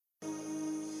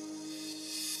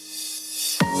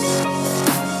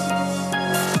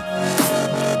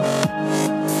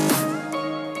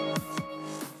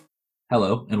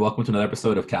Hello, and welcome to another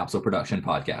episode of Capsule Production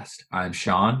Podcast. I'm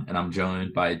Sean, and I'm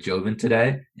joined by Joven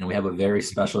today, and we have a very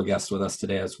special guest with us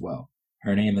today as well.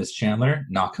 Her name is Chandler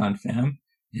Nakan Pham,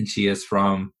 and she is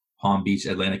from Palm Beach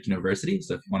Atlantic University.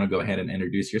 So if you want to go ahead and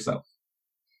introduce yourself.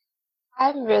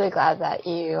 I'm really glad that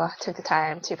you took the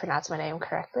time to pronounce my name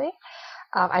correctly.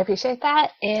 I appreciate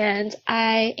that. And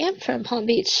I am from Palm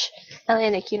Beach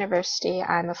Atlantic University.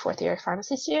 I'm a fourth year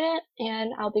pharmacy student,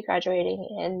 and I'll be graduating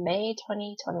in May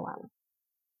 2021.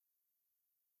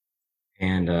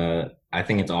 And I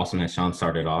think it's awesome that Sean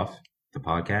started off the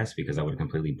podcast because I would have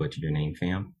completely butchered your name,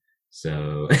 fam.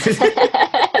 So Yeah,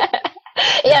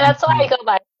 that's why I go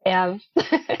by Sam.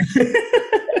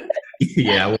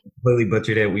 yeah, I would have completely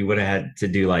butchered it. We would have had to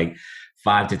do like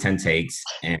 5 to 10 takes.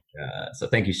 And so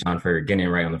thank you, Sean, for getting it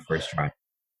right on the first try.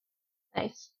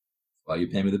 Nice. Well, you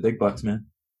pay me the big bucks, man.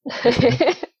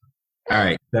 All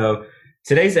right. So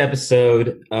today's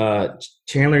episode,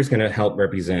 Chandler is going to help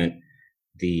represent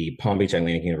the Palm Beach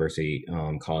Atlantic University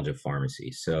College of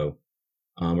Pharmacy. So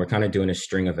we're kind of doing a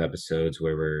string of episodes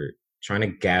where we're trying to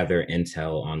gather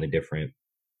intel on the different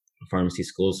pharmacy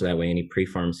schools so that way any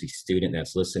pre-pharmacy student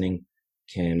that's listening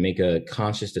can make a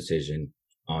conscious decision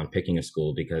on picking a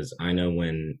school, because I know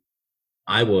when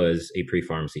I was a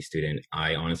pre-pharmacy student,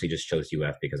 I honestly just chose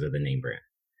UF because of the name brand.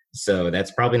 So that's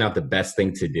probably not the best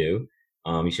thing to do.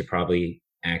 You should probably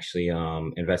actually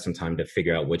invest some time to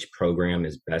figure out which program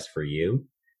is best for you.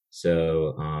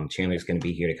 So Chandler's going to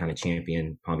be here to kind of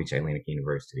champion Palm Beach Atlantic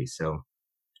University. So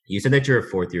you said that you're a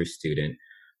fourth year student.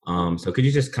 So could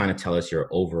you just kind of tell us your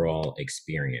overall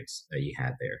experience that you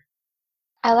had there?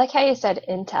 I like how you said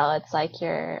Intel. It's like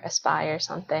you're a spy or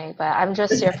something, but I'm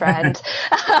just your friend.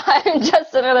 I'm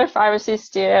just another pharmacy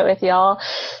student with y'all.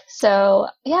 So,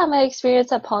 yeah, my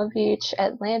experience at Palm Beach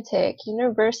Atlantic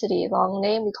University, long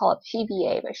name, we call it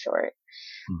PBA by short.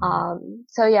 Mhm.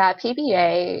 So yeah,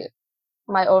 PBA,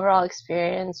 my overall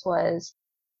experience was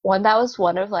one that was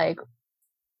one of like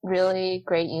really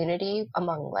great unity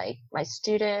among like my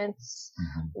students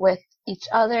Mhm. with each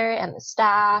other and the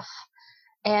staff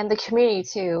and the community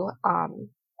too.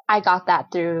 I got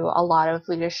that through a lot of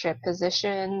leadership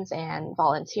positions and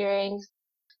volunteering.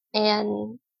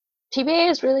 And PBA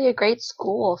is really a great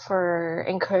school for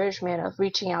encouragement of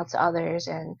reaching out to others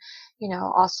and,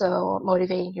 also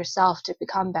motivating yourself to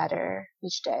become better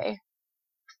each day.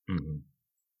 Mhm.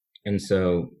 And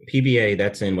so PBA,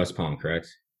 that's in West Palm, correct?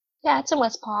 Yeah, it's in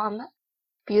West Palm.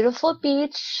 Beautiful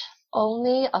beach,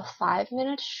 only a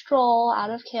 5-minute stroll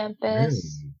out of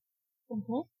campus. Really?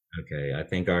 hmm Okay, I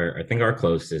think our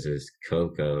closest is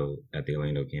Cocoa at the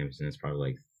Orlando campus, and it's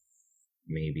probably like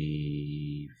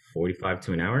maybe 45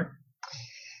 to an hour.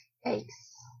 Thanks.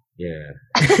 Yeah.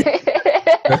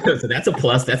 So that's a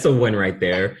plus. That's a win right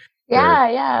there for Yeah,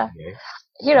 yeah.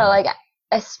 PBA. Um, Like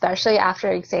especially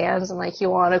after exams and like you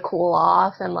want to cool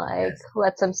off and like yes,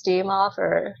 let some steam off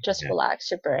or just yeah,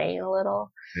 relax your brain a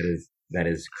little. that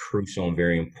is crucial and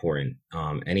very important.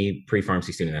 Any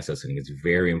pre-pharmacy student that's listening, it's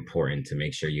very important to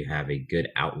make sure you have a good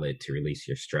outlet to release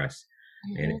your stress.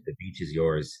 And if hmm the beach is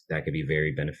yours, that could be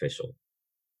very beneficial.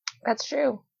 That's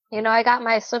true. I got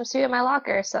my swimsuit in my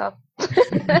locker, so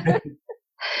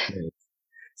Nice.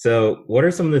 So, what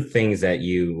are some of the things that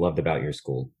you loved about your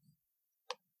school?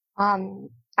 um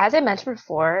as I mentioned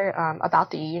before, about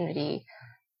the unity,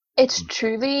 it's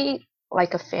truly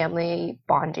like a family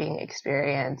bonding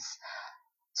experience.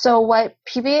 So what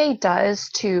PBA does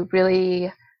to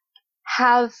really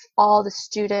have all the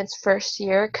students first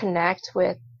year connect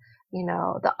with,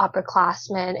 the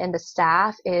upperclassmen and the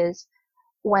staff is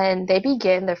when they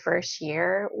begin their first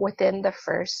year, within the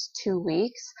first 2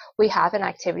 weeks, we have an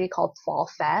activity called Fall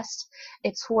Fest.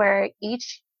 It's where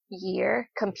each year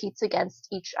competes against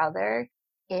each other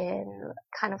in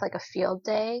kind of like a field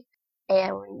day.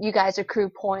 And you guys accrue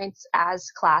points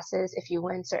as classes if you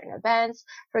win certain events.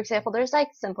 For example, there's like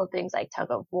simple things like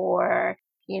tug of war.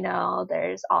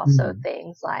 There's also Mhm.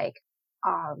 things like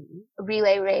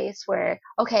relay race where,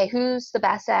 okay, who's the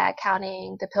best at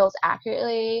counting the pills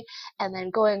accurately and then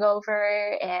going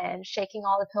over and shaking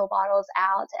all the pill bottles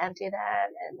out to empty them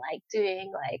and like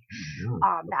doing like No,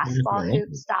 that's basketball National hoop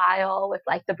Olympics. style with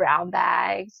like the brown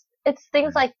bags. It's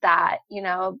things like that,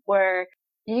 where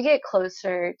you get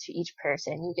closer to each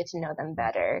person, you get to know them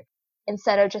better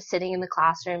instead of just sitting in the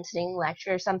classroom, sitting in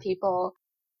lecture. Some people,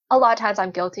 a lot of times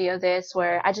I'm guilty of this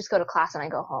where I just go to class and I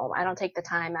go home. I don't take the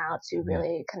time out to Yeah.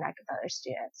 really connect with other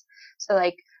students. So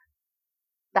like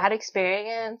that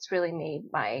experience really made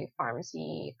my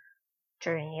pharmacy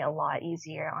journey a lot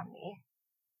easier on me.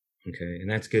 Okay, and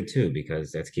that's good too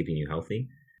because that's keeping you healthy.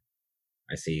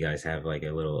 I see you guys have like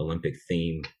a little Olympic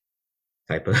theme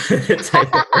type of type of work.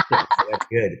 So that's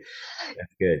good.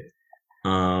 That's good.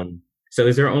 So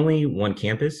is there only one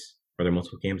campus? Are there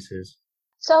multiple campuses?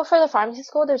 So for the pharmacy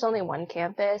school, there's only one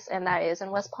campus, and that is in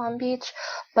West Palm Beach.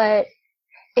 But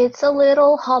it's a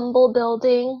little humble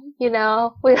building, you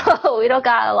know. We don't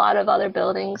got a lot of other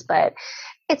buildings, but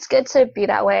it's good to be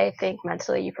that way. I think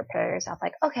mentally you prepare yourself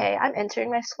like, okay, I'm entering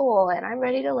my school and I'm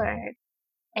ready to learn.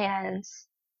 And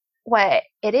what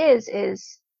it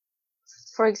is,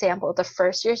 for example, the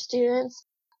first year students,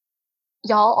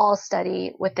 y'all all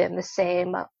study within the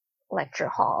same lecture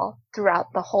hall throughout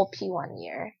the whole P1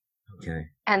 year. Okay.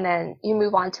 And then you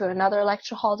move on to another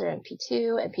lecture hall during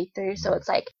P2 and P3. So it's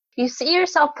like you see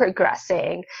yourself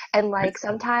progressing. And like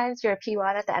sometimes you're a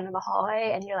P1 at the end of the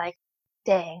hallway and you're like,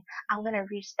 dang, I'm going to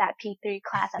reach that P3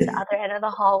 class at the other end of the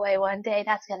hallway one day.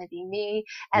 That's going to be me.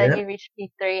 And then Yeah. you reach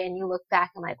P3 and you look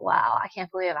back and like, wow, I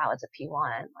can't believe I was a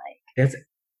P1. Like, That's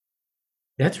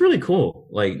That's really cool.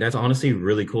 Like that's honestly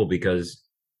really cool because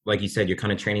like you said, you're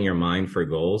kind of training your mind for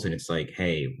goals and it's like,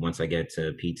 hey, once I get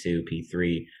to P2,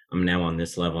 P3, I'm now on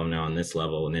this level, I'm now on this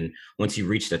level. And then once you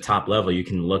reach the top level, you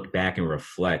can look back and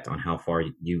reflect on how far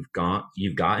you've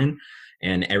gotten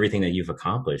and everything that you've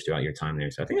accomplished throughout your time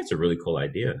there. So I think that's a really cool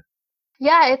idea.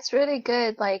 yeah, it's really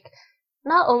good. Like,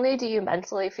 not only do you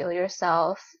mentally feel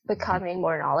yourself becoming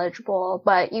more knowledgeable,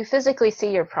 but you physically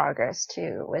see your progress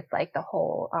too with like the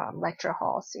whole lecture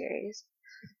hall series.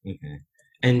 Okay.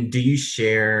 And do you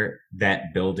share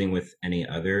that building with any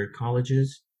other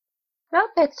colleges?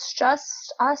 Nope, it's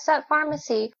just us at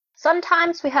pharmacy.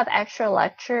 Sometimes we have extra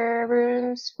lecture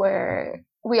rooms where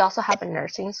we also have a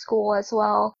nursing school as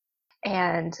well.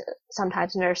 And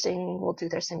sometimes nursing will do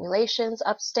their simulations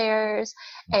upstairs.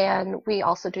 And we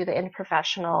also do the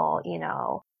interprofessional,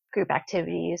 group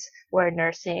activities where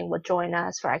nursing would join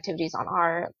us for activities on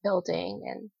our building.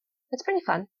 And it's pretty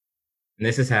fun. And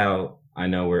this is how I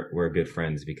know we're good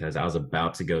friends because I was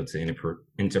about to go to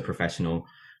interprofessional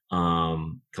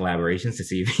collaborations to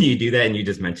see if you do that, and you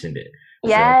just mentioned it. So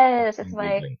Yes, it's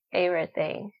my favorite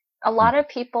thing. A lot of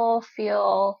people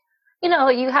feel,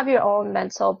 you have your own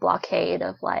mental blockade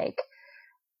of like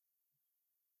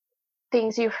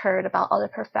things you've heard about other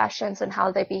professions and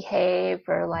how they behave,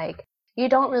 or like you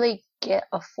don't really get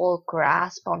a full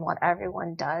grasp on what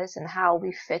everyone does and how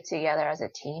we fit together as a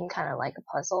team, kind of like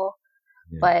a puzzle.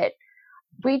 Yeah. But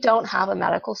we don't have a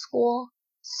medical school.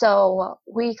 So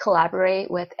we collaborate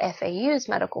with FAU's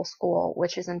medical school,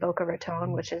 which is in Boca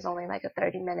Raton, which is only like a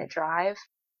 30-minute drive.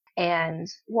 And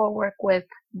we'll work with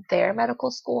their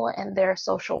medical school and their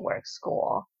social work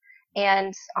school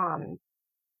and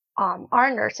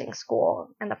our nursing school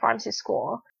and the pharmacy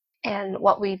school. And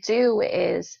what we do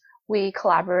is we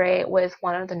collaborate with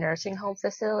one of the nursing home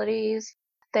facilities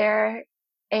there.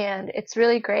 And it's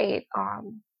really great.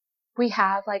 We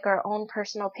have like our own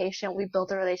personal patient we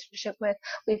build a relationship with.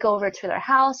 We go over to their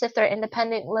house if they're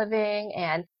independent living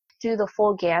and do the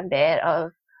full gambit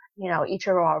of, each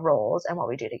of our roles and what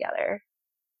we do together.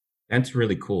 That's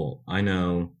really cool. I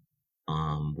know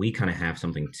we kind of have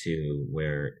something too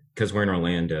where, because we're in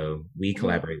Orlando, we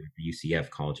collaborate with the UCF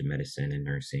College of Medicine and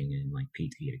Nursing and like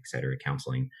PT, et cetera,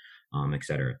 counseling, et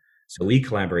cetera. So we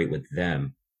collaborate with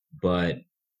them. But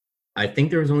I think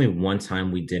there was only one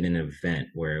time we did an event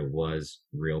where it was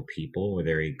real people, where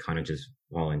they kind of just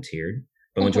volunteered.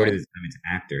 But majority of the time it's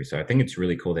actors. So I think it's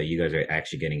really cool that you guys are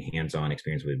actually getting hands-on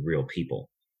experience with real people.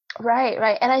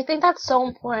 Right. And I think that's so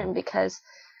important because,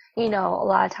 a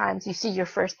lot of times you see your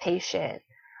first patient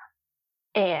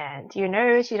and you're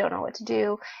nervous, you don't know what to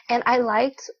do. And I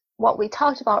liked what we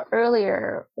talked about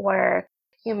earlier where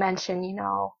you mentioned,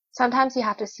 sometimes you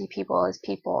have to see people as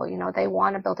people, they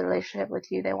want to build a relationship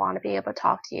with you. They want to be able to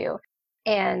talk to you.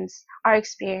 And our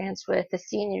experience with the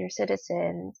senior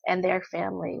citizens and their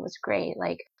family was great.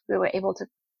 Like we were able to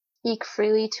speak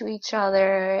freely to each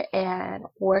other and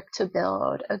work to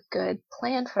build a good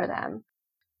plan for them.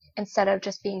 Instead of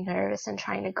just being nervous and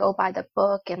trying to go by the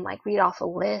book and like read off a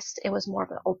list, it was more of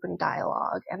an open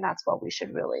dialogue. And that's what we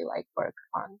should really like work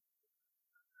on.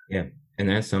 Yeah. And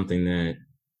that's something that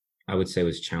I would say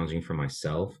was challenging for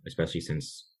myself, especially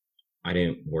since I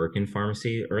didn't work in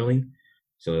pharmacy early.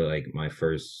 So like my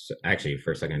first,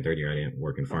 second, and third year, I didn't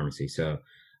work in pharmacy. So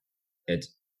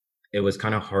it was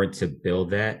kind of hard to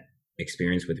build that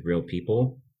experience with real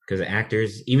people because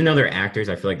actors, even though they're actors,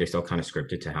 I feel like they're still kind of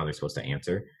scripted to how they're supposed to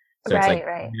answer. So it's like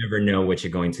you never know what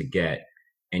you're going to get.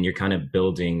 And you're kind of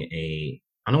building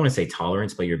I don't want to say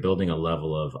tolerance, but you're building a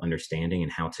level of understanding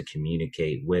and how to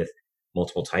communicate with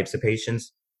multiple types of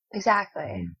patients.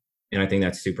 Exactly. And I think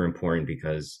that's super important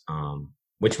because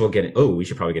which we'll get. Oh, we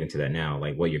should probably get into that now,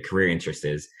 like what your career interest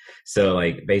is. So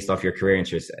like based off your career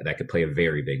interest, that could play a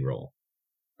very big role.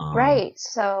 Right.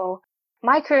 So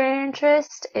my career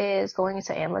interest is going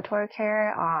into ambulatory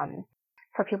care.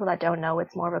 For people that don't know,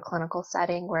 it's more of a clinical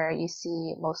setting where you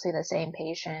see mostly the same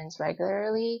patients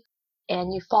regularly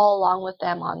and you follow along with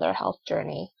them on their health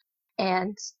journey.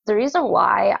 And the reason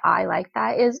why I like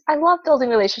that is I love building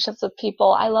relationships with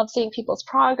people. I love seeing people's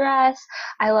progress.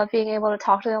 I love being able to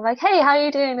talk to them like, hey, how are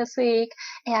you doing this week?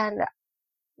 And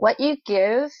what you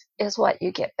give is what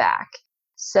you get back.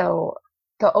 So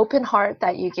the open heart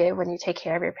that you give when you take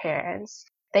care of your parents,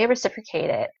 they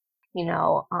reciprocate it.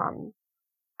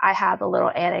 I have a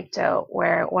little anecdote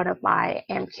where one of my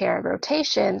AmCare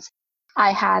rotations,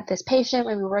 I had this patient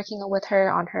when we were working with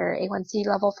her on her A1C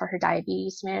level for her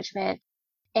diabetes management.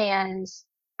 And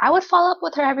I would follow up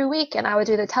with her every week and I would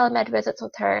do the telemed visits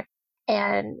with her.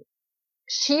 And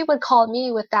she would call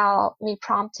me without me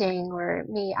prompting or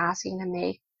me asking to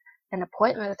make an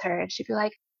appointment with her. And she'd be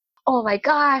like, oh my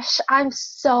gosh, I'm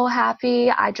so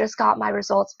happy. I just got my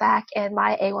results back and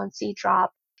my A1C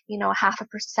dropped,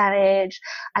 0.5%.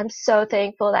 I'm so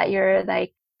thankful that you're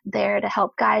like there to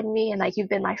help guide me and like you've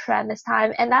been my friend this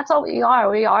time. And that's all we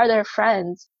are. We are their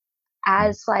friends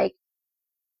as like,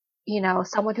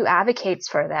 someone who advocates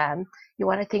for them. You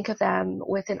want to think of them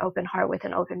with an open heart, with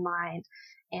an open mind.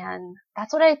 And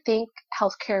that's what I think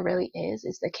healthcare really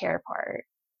is the care part.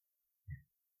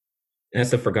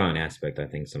 That's the forgotten aspect, I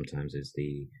think, sometimes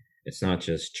it's not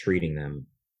just treating them,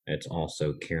 it's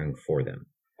also caring for them.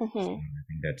 Mm-hmm. So I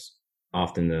think that's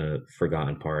often the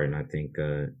forgotten part. And I think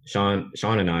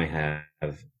Sean and I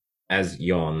have, as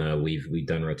you all know, we've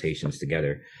done rotations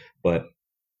together, but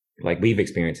like we've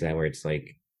experienced that where it's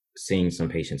like seeing some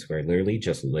patients where literally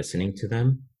just listening to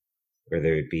them,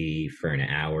 whether it be for an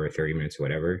hour, 30 minutes, or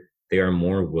whatever, they are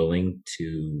more willing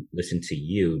to listen to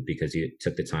you because you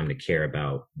took the time to care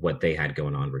about what they had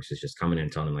going on versus just coming in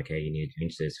and telling them like, hey, you need to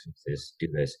change this, do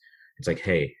this. It's like,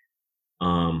 hey,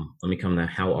 let me come now.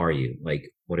 How are you? Like,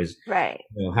 what is, right?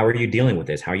 How are you dealing with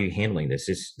this? How are you handling this?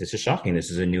 This is shocking. This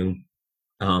is a new,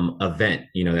 event,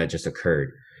 that just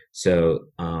occurred. So,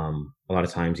 a lot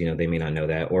of times, they may not know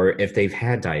that, or if they've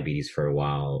had diabetes for a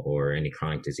while or any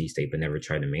chronic disease state, but never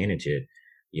tried to manage it,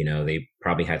 they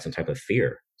probably had some type of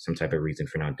fear, some type of reason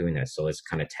for not doing that. So let's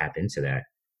kind of tap into that.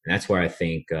 And that's where I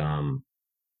think,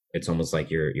 it's almost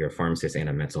like you're a pharmacist and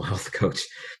a mental health coach.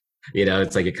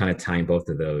 It's like you're kind of tying both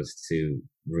of those to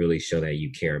really show that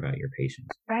you care about your patients.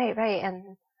 Right.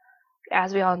 And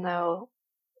as we all know,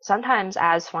 sometimes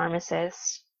as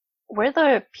pharmacists, we're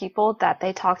the people that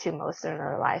they talk to most in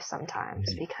their life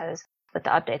sometimes because with the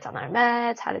updates on their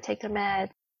meds, how to take their meds,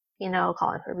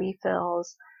 calling for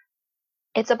refills,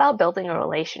 it's about building a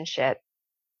relationship,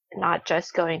 not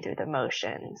just going through the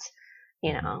motions,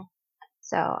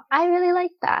 So I really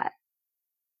like that.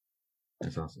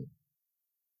 That's awesome.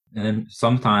 And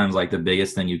sometimes like the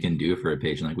biggest thing you can do for a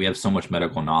patient, like we have so much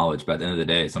medical knowledge, but at the end of the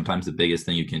day, sometimes the biggest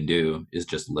thing you can do is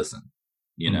just listen.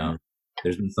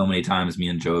 There's been so many times me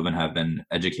and Joven have been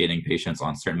educating patients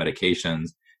on certain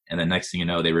medications, and the next thing you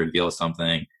know, they reveal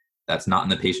something that's not in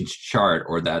the patient's chart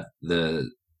or that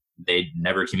they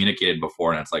never communicated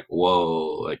before, and it's like,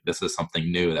 whoa, like this is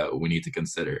something new that we need to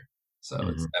consider. So it's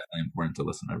definitely important to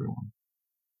listen to everyone.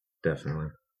 Definitely.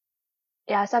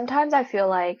 Yeah, sometimes I feel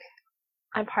like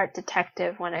I'm part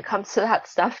detective when it comes to that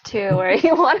stuff too, where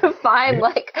you want to find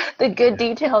like the good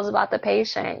details about the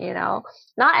patient,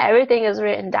 Not everything is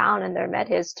written down in their med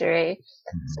history.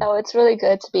 So it's really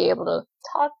good to be able to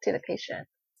talk to the patient.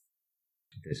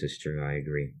 This is true. I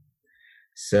agree.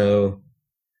 So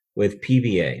with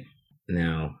PBA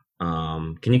now,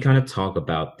 can you kind of talk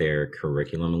about their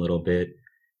curriculum a little bit?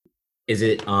 Is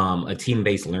it a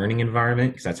team-based learning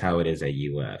environment? Because that's how it is at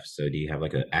UF. So do you have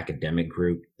like an academic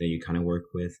group that you kind of work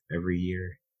with every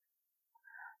year?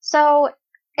 So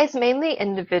it's mainly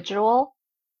individual.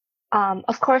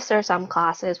 Of course, there are some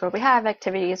classes where we have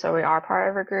activities where we are part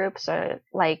of a group. So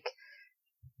like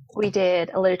we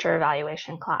did a literature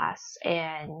evaluation class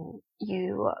and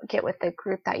you get with the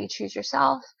group that you choose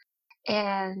yourself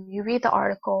and you read the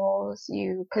articles,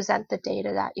 you present the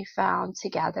data that you found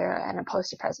together and a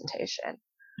poster presentation.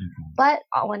 But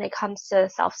when it comes to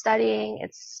self-studying,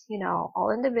 it's,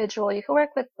 all individual. You can work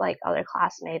with like other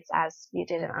classmates as you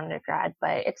did in undergrad,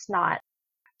 but it's not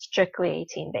strictly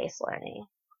team-based learning.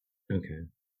 Okay.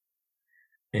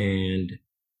 And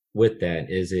with that,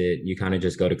 is it you kind of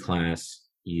just go to class,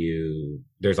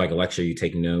 there's like a lecture, you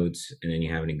take notes, and then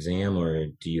you have an exam, or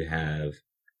do you have,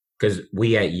 because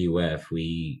we at UF,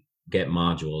 we get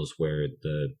modules where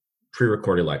the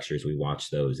pre-recorded lectures, we watch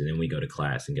those, and then we go to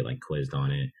class and get like quizzed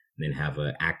on it, and and then have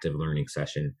an active learning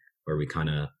session where we kind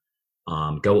of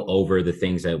go over the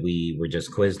things that we were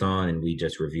just quizzed on and we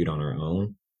just reviewed on our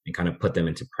own and kind of put them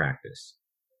into practice.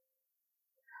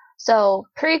 So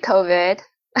pre-COVID,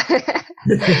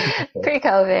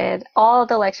 all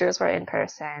the lectures were in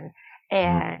person,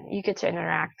 and you get to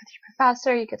interact with your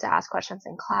professor, you get to ask questions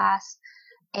in class,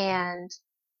 and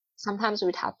sometimes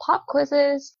we'd have pop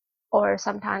quizzes, or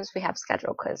sometimes we have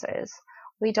scheduled quizzes.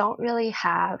 We don't really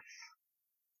have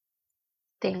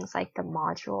things like the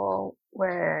module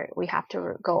where we have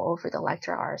to go over the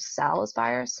lecture ourselves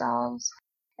by ourselves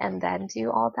and then do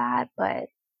all that, but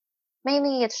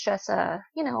mainly it's just the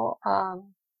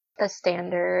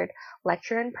standard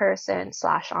lecture in person /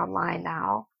 online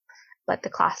now, but the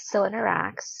class still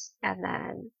interacts, and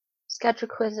then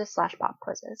scheduled quizzes / pop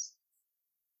quizzes.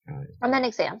 And then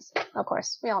exams, of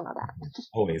course. We all know that.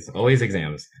 Always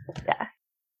exams. Yeah.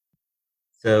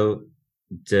 So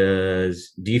do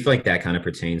you feel like that kind of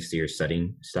pertains to your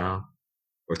studying style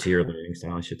or to your learning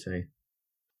style, I should say?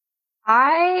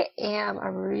 I am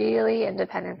a really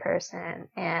independent person,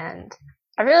 and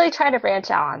I really try to branch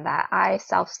out on that. I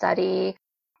self-study.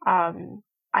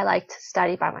 I like to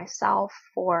study by myself.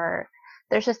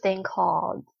 There's a thing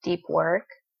called deep work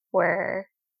where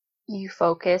you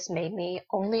focus mainly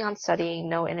only on studying,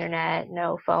 no internet,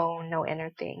 no phone, no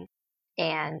anything,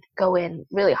 and go in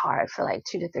really hard for like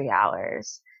 2 to 3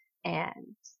 hours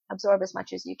and absorb as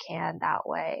much as you can that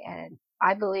way. And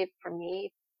I believe for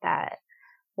me that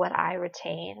what I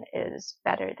retain is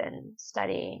better than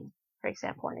studying, for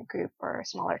example, in a group or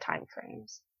smaller time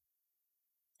frames.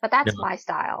 But that's my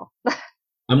style.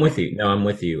 I'm with you. No, I'm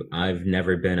with you. I've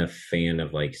never been a fan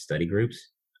of like study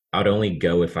groups. I'd only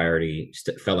go if I already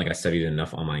felt like I studied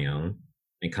enough on my own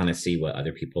and kind of see what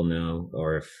other people know,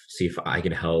 or see if I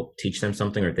could help teach them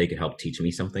something, or if they could help teach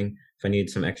me something if I needed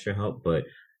some extra help. But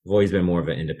I've always been more of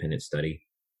an independent study.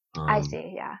 I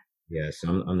see, yeah. Yeah,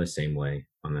 so I'm the same way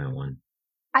on that one.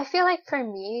 I feel like for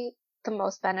me, the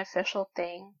most beneficial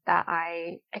thing that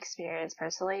I experienced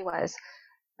personally was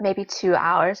maybe 2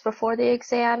 hours before the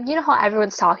exam. You know how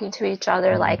everyone's talking to each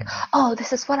other like, oh,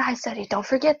 this is what I studied, don't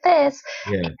forget this.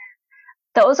 Yeah.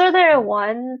 Those are the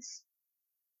ones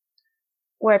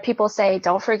where people say,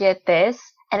 don't forget this,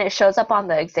 and it shows up on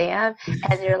the exam,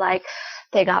 and you're like,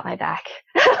 they got my back.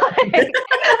 They're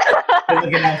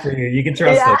looking after you. You can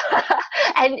trust them.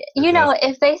 And,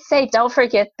 if they say, don't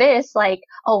forget this, like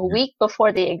a week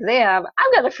before the exam,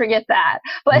 I'm going to forget that.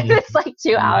 But if it's like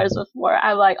 2 hours before,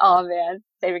 I'm like, oh, man,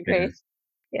 saving grace.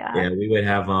 Yeah. Yeah, we would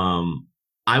have,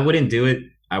 I wouldn't do it.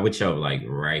 I would show up like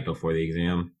right before the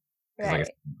exam. Right. Like I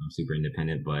said, I'm super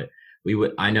independent, but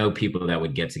I know people that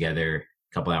would get together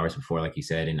a couple hours before, like you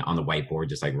said, and on the whiteboard,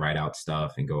 just like write out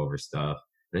stuff and go over stuff.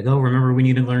 Like, oh, remember, we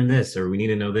need to learn this, or we need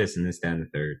to know this and this, that, and the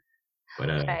third.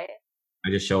 But I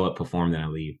just show up, perform, then I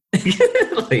leave.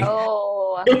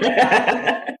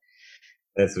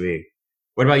 That's me.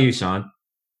 What about you, Sean?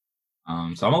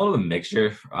 So I'm a little bit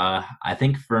mixture. I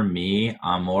think for me,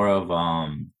 I'm more of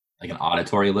like an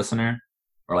auditory listener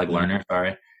or like learner.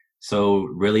 Sorry. So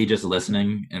really just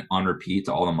listening and on repeat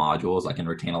to all the modules, I can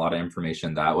retain a lot of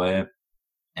information that way.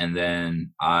 And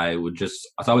then I would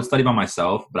study by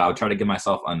myself, but I would try to give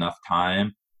myself enough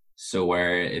time so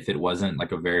where if it wasn't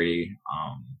like a very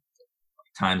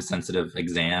time sensitive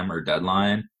exam or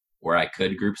deadline, where I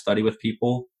could group study with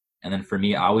people. And then for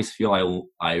me, I always feel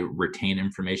I retain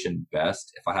information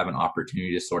best if I have an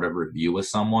opportunity to sort of review with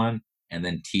someone and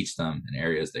then teach them in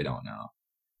areas they don't know.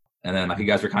 And then like you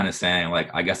guys were kind of saying, like,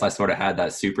 I guess I sort of had that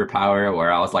superpower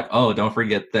where I was like, oh, don't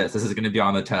forget this. This is going to be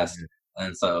on the test.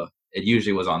 And so it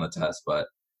usually was on the test. But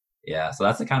yeah, so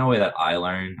that's the kind of way that I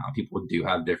learn. People do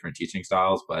have different teaching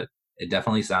styles, but it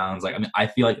definitely sounds like, I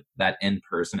feel like that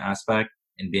in-person aspect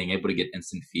and being able to get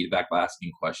instant feedback by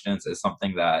asking questions is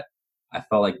something that I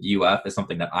felt like UF is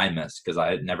something that I missed because I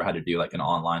had never had to do like an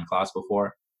online class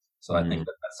before. So I think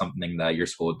that's something that your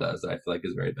school does that I feel like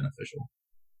is very beneficial.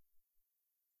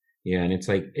 Yeah, and it's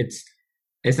like it's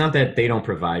not that they don't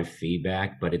provide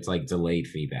feedback, but it's like delayed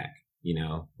feedback,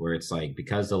 where it's like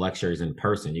because the lecture is in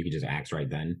person, you can just ask right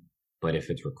then. But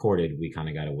if it's recorded, we kind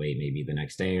of got to wait maybe the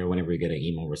next day or whenever we get an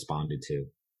email responded to.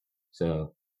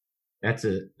 So that's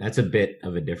a bit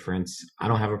of a difference. I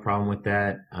don't have a problem with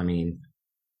that.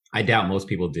 I doubt most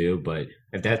people do, but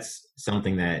if that's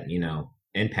something that,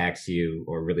 impacts you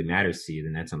or really matters to you,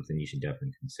 then that's something you should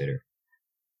definitely consider.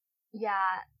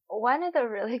 Yeah. One of the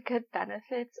really good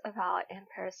benefits about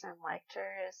in-person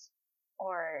lectures,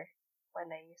 or when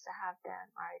they used to have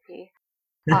them, RIP,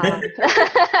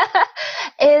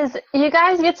 is you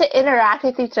guys get to interact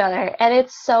with each other, and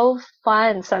it's so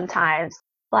fun sometimes.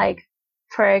 Like,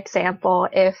 For example,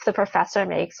 if the professor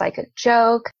makes like a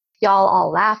joke, y'all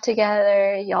all laugh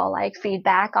together, y'all like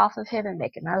feedback off of him and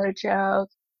make another joke.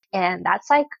 And that's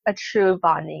like a true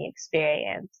bonding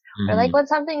experience. Or like Mhm. when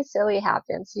something silly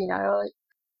happens,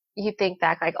 you think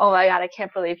back like, oh my God, I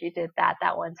can't believe you did that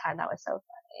one time. That was so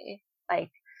funny.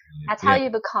 Like that's how Yeah, you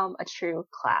become a true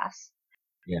class.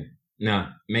 yeah. No,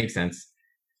 makes sense.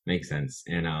 Makes sense.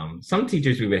 And some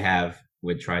teachers we would have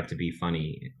would try to be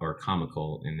funny or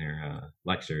comical in their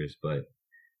lectures, but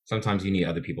sometimes you need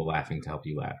other people laughing to help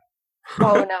you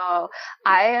Oh laugh. no,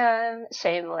 I am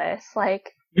shameless.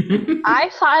 Like I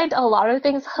find a lot of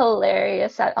things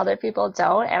hilarious that other people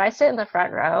don't, and I sit in the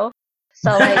front row.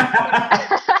 So like,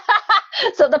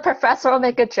 so the professor will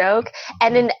make a joke,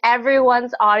 and in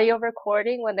everyone's audio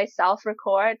recording, when they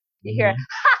self-record, you hear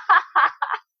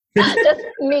Mhm. just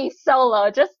me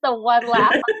solo, just the one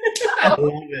laugh. I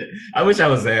love it. I wish I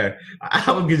was there.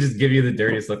 I would just give you the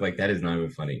dirtiest look like that is not even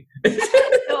funny.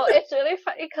 No, it's really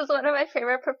funny because one of my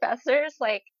favorite professors,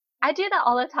 like, I do that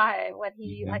all the time when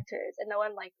he Mhm. lectures, and no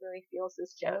one like really feels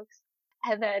his jokes.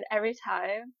 And then every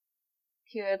time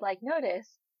he would like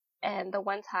notice. And the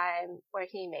one time where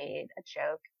he made a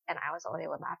joke and I was the only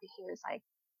one laughing, he was like,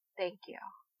 "Thank you."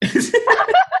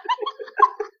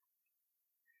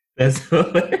 That's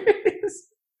hilarious.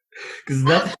 Because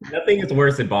nothing is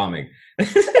worse than bombing.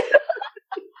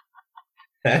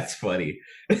 That's funny.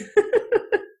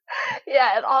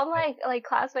 Yeah, and all my like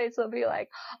classmates will be like,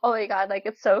 "Oh my God, like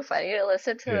it's so funny to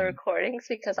listen to the Yeah. recordings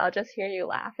because I'll just hear you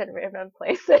laugh in random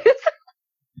places."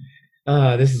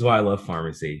 This is why I love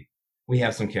pharmacy. We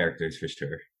have some characters for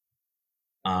sure.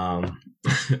 Um,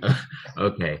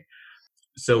 okay.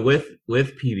 So with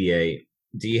PBA,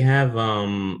 do you have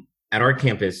at our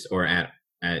campus or at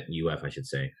UF, I should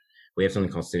say, we have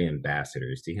something called student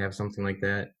ambassadors. Do you have something like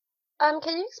that?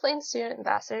 Can you explain student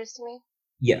ambassadors to me?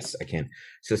 Yes, I can.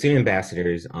 So student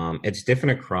ambassadors, it's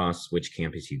different across which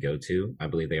campus you go to. I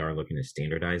believe they are looking to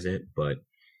standardize it, but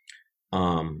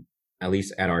um, at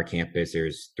least at our campus,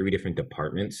 there's three different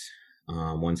departments.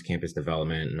 One's campus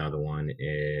development, another one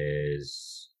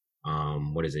is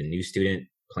what is it, new student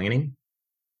planning?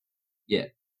 Yeah.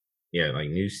 Yeah, like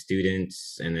new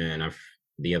students, and then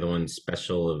the other one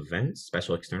special events,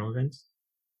 special external events.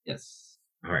 Yes.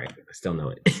 All right, I still know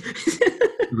it.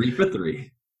 3 for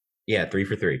 3. Yeah, 3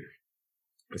 for 3.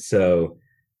 So,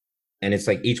 and it's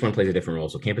like each one plays a different role.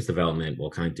 So, campus development will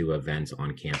kind of do events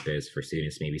on campus for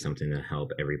students, maybe something to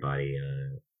help everybody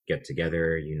get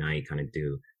together, unite, kind of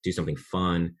do something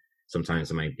fun.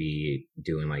 Sometimes it might be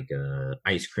doing like a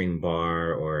ice cream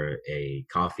bar or a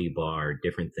coffee bar,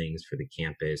 different things for the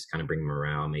campus, kind of bring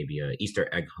morale, maybe a Easter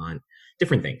egg hunt,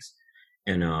 different things.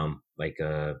 And like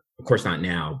of course not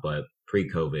now, but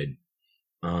pre-COVID,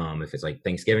 if it's like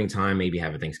Thanksgiving time, maybe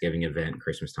have a Thanksgiving event,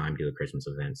 Christmas time, do a Christmas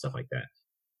event, stuff like that.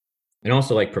 And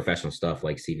also like professional stuff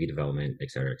like CV development,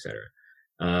 et cetera, et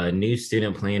cetera. New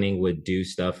student planning would do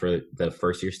stuff for the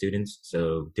first year students.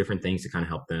 So different things to kind of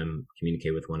help them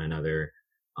communicate with one another,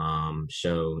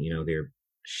 show, their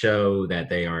show that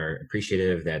they are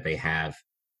appreciative, that they have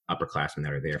upperclassmen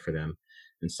that are there for them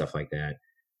and stuff like that.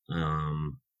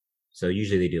 Um, so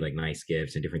usually they do like nice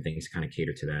gifts and different things to kind of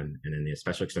cater to them. And then the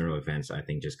special external events, I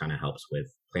think just kind of helps with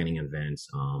planning events,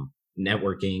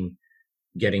 networking,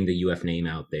 getting the UF name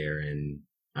out there, and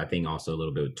I think also a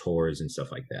little bit of tours and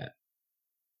stuff like that.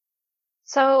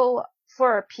 So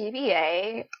for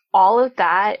PBA, all of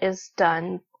that is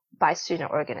done by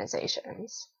student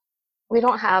organizations. We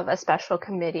don't have a special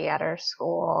committee at our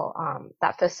school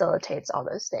that facilitates all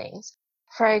those things.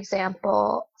 For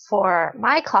example, for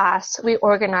my class, we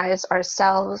organized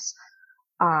ourselves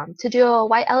to do a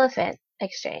white elephant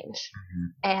exchange.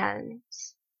 And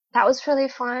that was really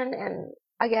fun. And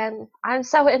again, I'm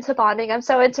so into bonding, I'm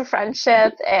so into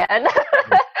friendship, and,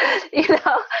 you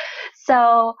know,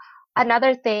 so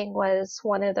another thing was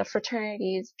one of the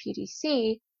fraternities,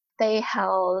 PDC, they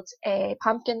held a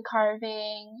pumpkin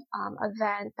carving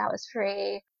event that was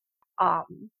free.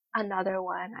 Another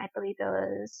one, I believe it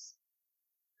was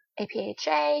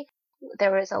APHA.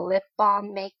 There was a lip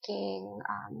balm making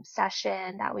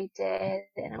session that we did,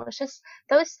 and it was just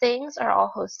those things are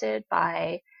all hosted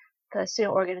by the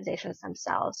student organizations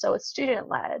themselves, so it's student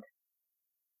led.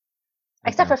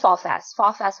 Except Okay. for Fall Fest.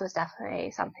 Fall Fest was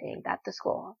definitely something that the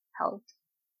school held.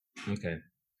 Okay.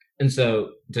 And so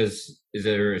is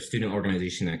there a student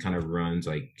organization that kind of runs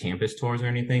like campus tours or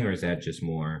anything, or is that just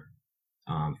more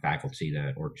faculty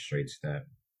that orchestrates that?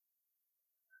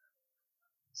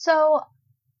 So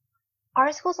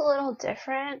our school's a little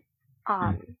different.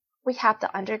 Mm. We have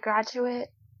the undergraduate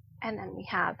and then we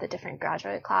have the different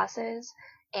graduate classes.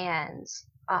 And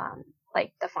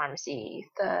like the pharmacy,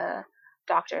 the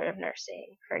doctor of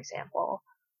nursing, for example.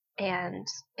 And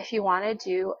if you want to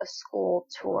do a school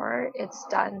tour, it's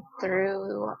done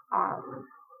through, I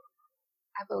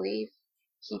believe,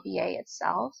 PBA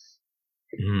itself.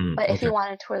 But if you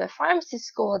want to tour the pharmacy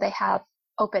school, they have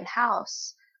open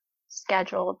house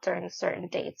scheduled during certain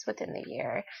dates within the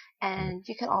year. And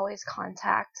you can always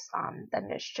contact the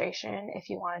administration if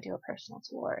you want to do a personal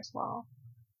tour as well.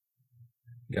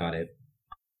 Got it.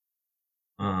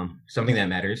 Something that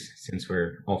matters, since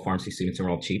we're all pharmacy students and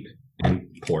we're all cheap and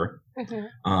poor.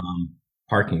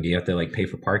 Parking. Do you have to like pay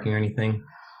for parking or anything?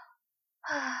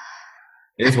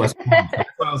 It is West Palm.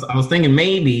 I was thinking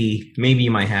maybe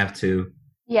you might have to.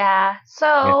 Yeah.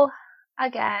 So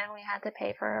again, we had to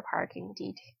pay for a parking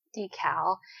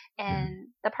decal, and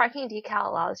the parking decal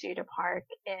allows you to park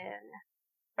in,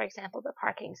 for example, the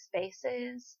parking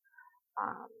spaces,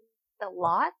 the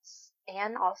lots,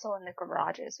 and also in the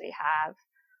garages we have.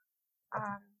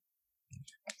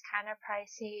 It's kind of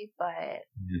pricey, but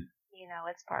you know,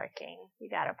 it's parking. You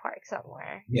gotta park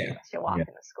somewhere. Yeah. Unless you're walking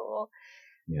to school.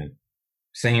 Yeah.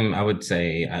 Same, I would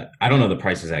say. I don't know the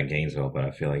prices at Gainesville, but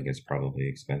I feel like it's probably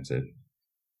expensive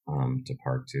to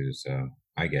park too. So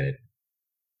I get it.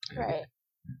 Right.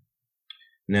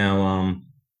 Now,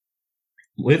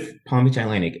 with Palm Beach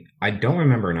Atlantic, I don't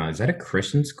remember now. Is that a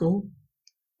Christian school?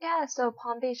 Yeah, so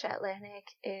Palm Beach Atlantic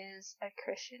is a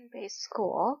Christian-based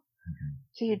school.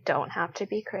 You don't have to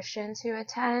be Christian to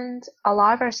attend. A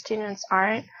lot of our students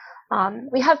aren't.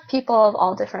 We have people of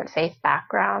all different faith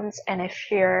backgrounds, and if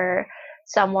you're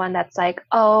someone that's like,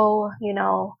 oh, you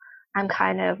know, I'm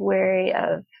kind of wary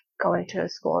of going to a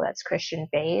school that's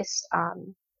Christian-based,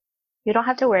 you don't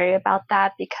have to worry about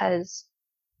that because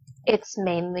it's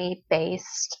mainly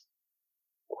based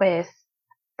with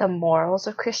the morals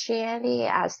of Christianity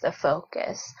as the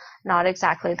focus, not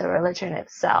exactly the religion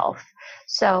itself.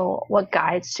 So what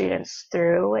guides students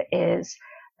through is,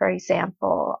 for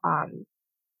example,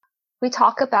 we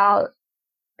talk about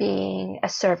being a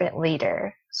servant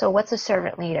leader. So what's a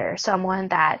servant leader? Someone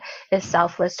that is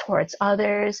selfless towards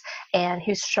others and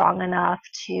who's strong enough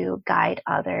to guide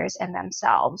others and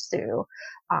themselves through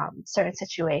certain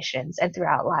situations and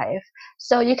throughout life.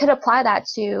 So you could apply that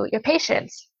to your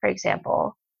patients, for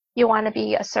example. You want to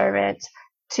be a servant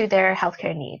to their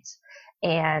healthcare needs,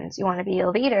 and you want to be a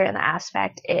leader in the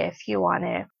aspect if you want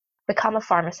to become a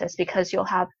pharmacist, because you'll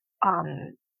have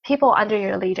people under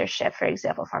your leadership, for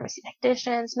example, pharmacy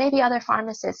technicians, maybe other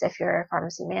pharmacists if you're a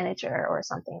pharmacy manager or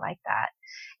something like that.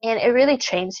 And it really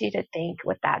trains you to think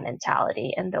with that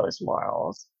mentality and those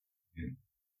morals.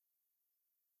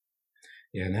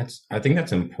 Yeah, and I think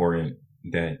that's important,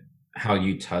 that how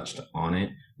you touched on it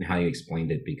and how you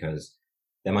explained it, because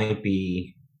that might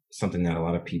be something that a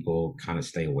lot of people kind of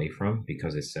stay away from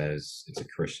because it says it's a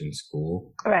Christian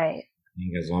school. Right. I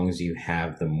think as long as you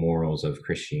have the morals of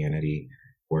Christianity,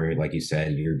 where, like you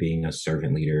said, you're being a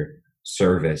servant leader,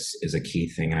 service is a key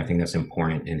thing. And I think that's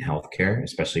important in healthcare,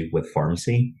 especially with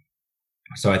pharmacy.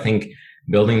 So I think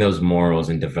building those morals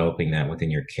and developing that within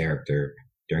your character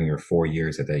during your 4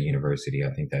 years at that university,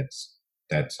 I think that's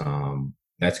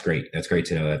great. That's great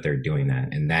to know that they're doing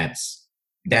that. And that's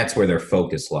where their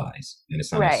focus lies. And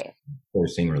it's not right.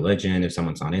 forcing religion if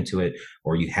someone's not into it,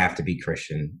 or you have to be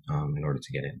Christian in order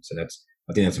to get in. So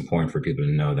I think that's important for people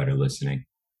to know that are listening.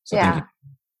 So yeah. Thank you.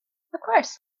 Of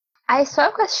course. I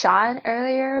spoke with Sean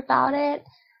earlier about it,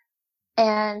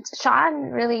 and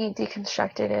Sean really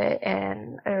deconstructed it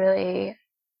in a really,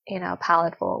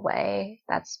 palatable way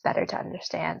that's better to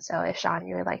understand. So if Sean,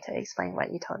 you would like to explain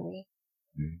what you told me.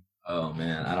 Oh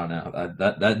man, I don't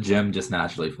know. That gym just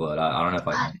naturally flowed. I don't know if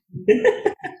I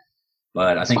can.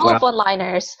 But I think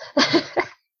one-liners.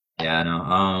 Yeah,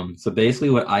 no. So basically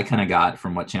what I kind of got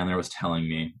from what Chandler was telling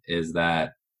me is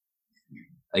that,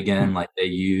 again, like they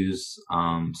use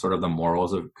sort of the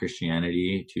morals of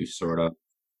Christianity to sort of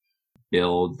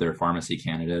build their pharmacy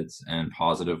candidates in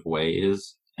positive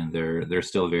ways, and they're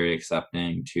still very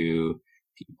accepting to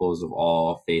peoples of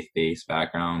all faith-based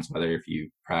backgrounds, whether if you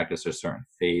practice a certain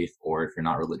faith or if you're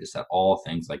not religious at all,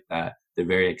 things like that. They're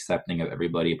very accepting of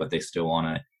everybody, but they still want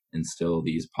to instill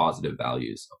these positive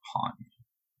values upon you.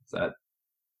 Is that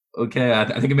okay?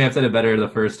 I think I may have said it better the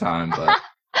first time, but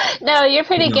no, you're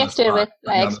pretty gifted with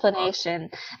my explanation.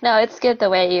 No, it's good the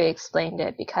way you explained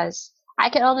it, because I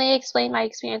can only explain my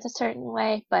experience a certain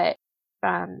way, but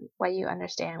from what you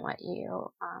understand, what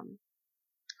you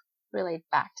relayed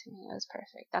back to me, it was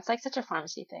perfect. That's like such a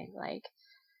pharmacy thing. Like,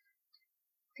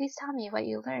 please tell me what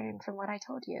you learned from what I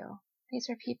told you. Please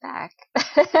repeat back.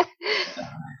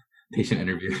 Patient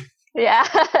interview. Yeah.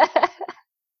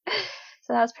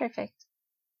 So that was perfect.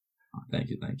 Oh, thank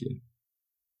you.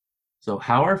 So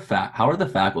how are the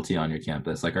faculty on your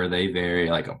campus? Like, are they very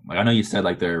like I know you said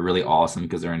like they're really awesome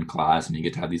because they're in class and you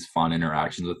get to have these fun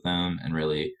interactions with them and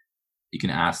really you can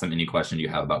ask them any question you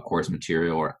have about course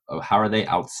material or how are they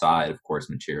outside of course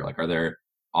material? Like, are their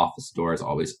office doors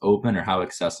always open or how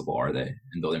accessible are they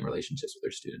in building relationships with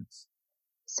their students?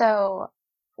 So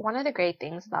one of the great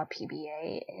things about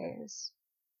PBA is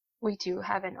we do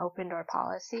have an open door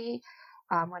policy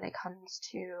when it comes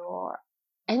to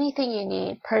anything you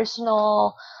need,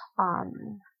 personal,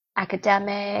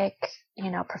 academic,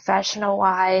 professional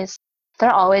wise.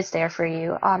 They're always there for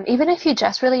you. Even if you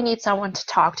just really need someone to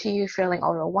talk to you, feeling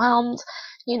overwhelmed,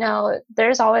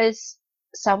 there's always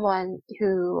someone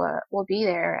who will be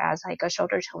there as like a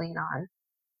shoulder to lean on.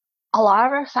 A lot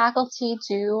of our faculty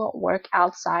do work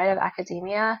outside of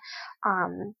academia,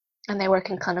 and they work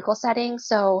in clinical settings.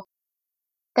 So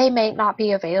they may not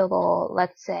be available,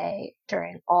 let's say,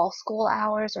 during all school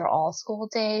hours or all school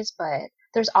days, but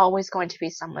there's always going to be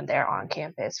someone there on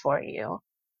campus for you.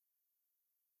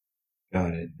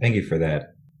 Got it. Thank you for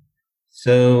that.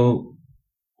 So,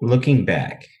 looking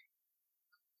back,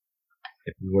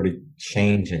 if we were to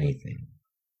change anything,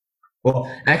 well,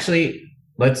 actually,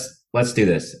 let's do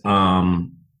this.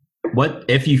 What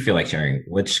if you feel like sharing?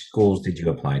 Which schools did you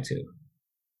apply to?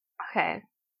 Okay.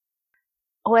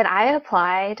 When I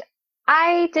applied,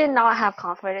 I did not have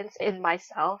confidence in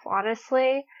myself,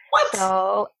 honestly. What?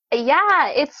 So, yeah,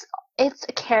 it's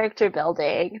character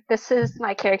building. This is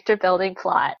my character building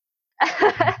plot.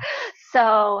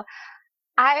 So,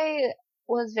 I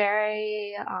was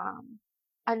very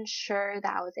unsure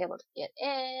that I was able to get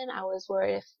in. I was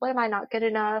worried if what am I not good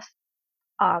enough?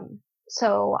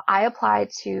 So I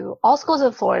applied to all schools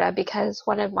in Florida because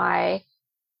one of the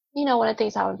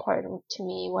things that was important to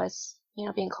me was,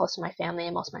 being close to my family,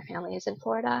 and most of my family is in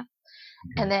Florida.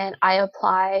 And then I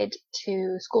applied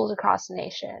to schools across the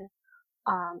nation,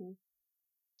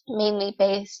 mainly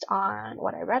based on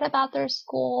what I read about their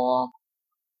schools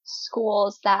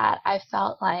that I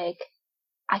felt like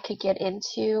I could get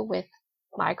into with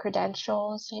my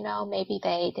credentials. Maybe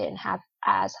they didn't have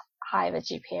as high of a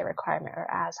GPA requirement or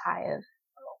as high of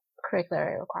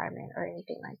curricular requirement or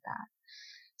anything like that.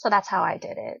 So that's how I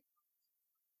did it.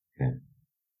 Okay.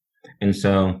 And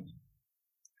so,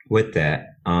 with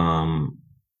that,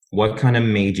 what kind of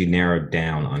made you narrow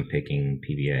down on picking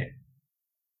PBA?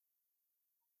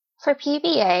 For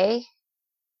PBA,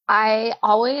 I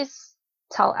always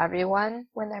tell everyone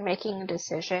when they're making a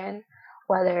decision,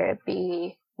 whether it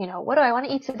be, what do I want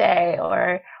to eat today?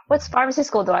 Or what's pharmacy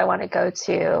school do I want to go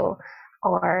to?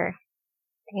 Or,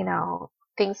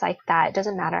 things like that. It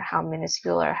doesn't matter how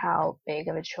minuscule or how big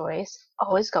of a choice.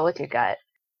 Always go with your gut.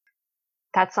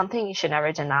 That's something you should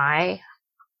never deny.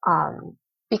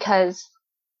 Because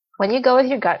when you go with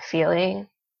your gut feeling,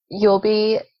 you'll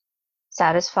be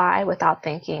satisfied without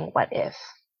thinking, what if?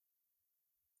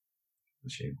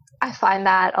 I find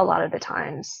that a lot of the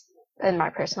times in my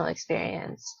personal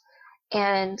experience.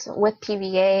 And with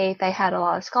PBA, they had a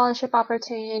lot of scholarship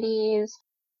opportunities.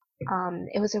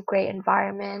 It was a great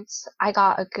environment. I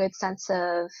got a good sense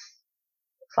of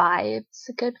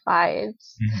good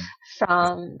vibes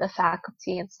from the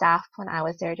faculty and staff when I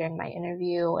was there during my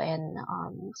interview, and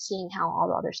seeing how all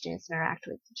the other students interact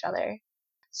with each other.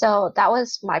 So that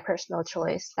was my personal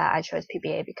choice that I chose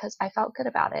PBA because I felt good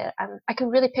about it. I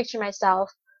could really picture myself,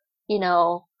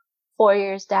 4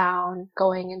 years down,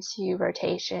 going into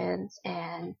rotations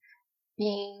and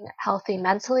being healthy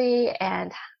mentally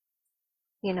and,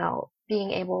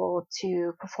 being able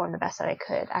to perform the best that I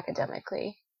could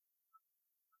academically.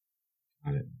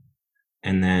 Got it.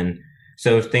 And then,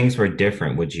 so if things were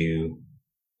different, would you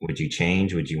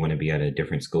change? Would you want to be at a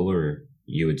different school, or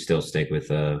you would still stick with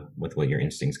what your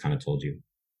instincts kind of told you?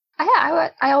 I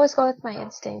always go with my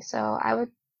instincts, so I would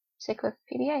stick with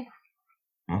PBA.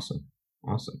 Awesome.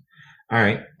 All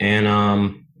right, and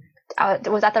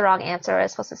was that the wrong answer? I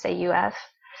was supposed to say UF.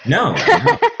 No.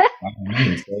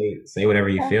 Say whatever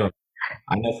you feel.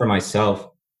 I know for myself,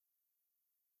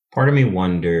 part of me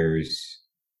wonders.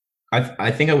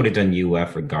 I think I would have done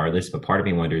UF regardless, but part of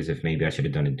me wonders if maybe I should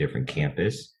have done a different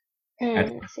campus. I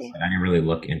didn't really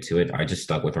look into it. I just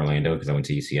stuck with Orlando because I went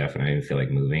to UCF and I didn't feel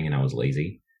like moving and I was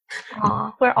lazy.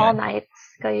 Aw, we're all Knights.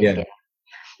 Go UCF.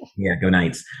 Yeah, go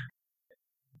Knights.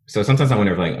 So sometimes I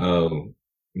wonder if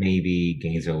maybe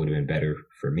Gainesville would have been better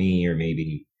for me, or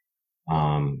maybe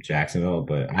Jacksonville,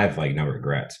 but I have no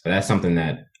regrets. But that's something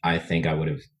that I think I would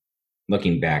have,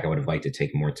 looking back, I would have liked to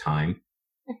take more time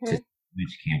to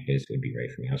which campus would be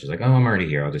right for me. I was just like, oh, I'm already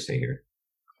here. I'll just stay here.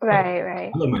 Right.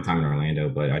 I love my time in Orlando,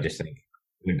 but I just think it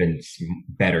would have been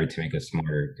better to make a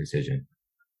smarter decision.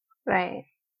 Right.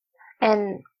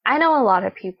 And I know a lot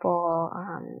of people,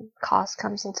 cost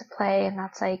comes into play, and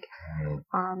that's like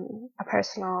a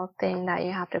personal thing that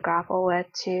you have to grapple with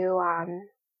too,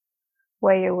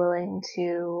 where you're willing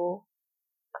to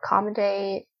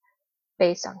accommodate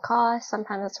based on cost.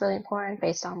 Sometimes that's really important.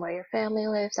 Based on where your family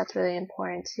lives, that's really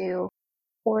important too,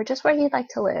 or just where you'd like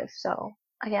to live. So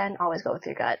again, always go with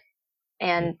your gut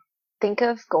and think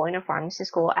of going to pharmacy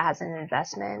school as an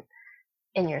investment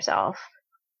in yourself.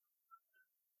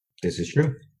 This is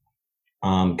true.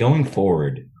 Going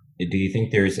forward, do you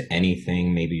think there's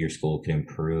anything maybe your school could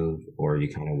improve, or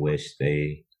you kind of wish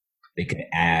they could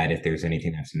add if there's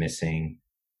anything that's missing?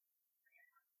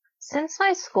 Since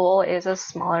my school is a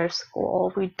smaller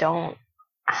school, we don't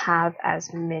have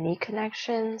as many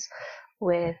connections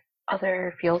with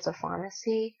other fields of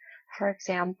pharmacy. For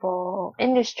example,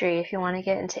 industry, if you want to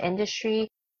get into industry,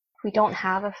 we don't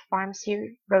have a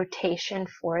pharmacy rotation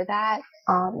for that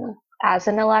as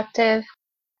an elective,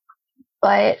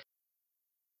 but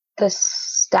the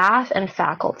staff and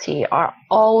faculty are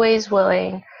always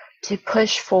willing to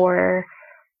push for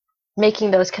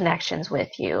making those connections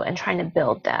with you and trying to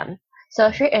build them. So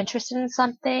if you're interested in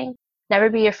something, never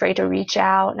be afraid to reach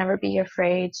out, never be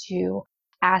afraid to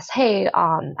ask, hey,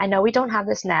 I know we don't have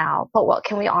this now, but what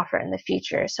can we offer in the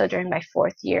future? So during my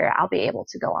 4th year, I'll be able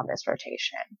to go on this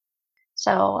rotation.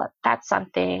 So that's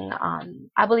something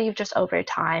I believe just over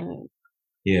time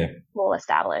will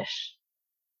establish.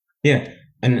 Yeah,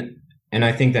 and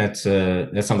I think that's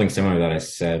something similar that I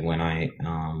said when I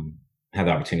had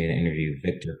the opportunity to interview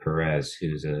Victor Perez,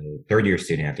 who's a 3rd-year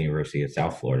student at the University of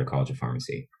South Florida College of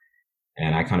Pharmacy.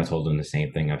 And I kind of told him the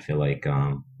same thing. I feel like,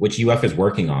 which UF is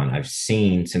working on. I've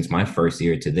seen since my 1st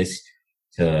year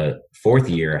to 4th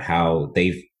year, how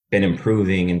they've been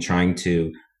improving and trying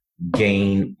to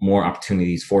gain more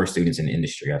opportunities for students in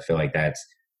industry. I feel like that's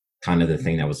kind of the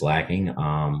thing that was lacking.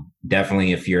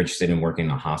 Definitely, if you're interested in working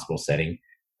in a hospital setting,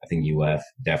 I think UF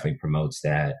definitely promotes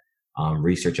that.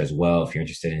 Research as well, if you're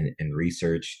interested in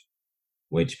research,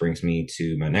 which brings me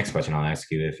to my next question. I'll ask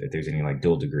you if there's any like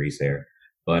dual degrees there.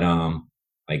 But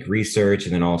like research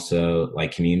and then also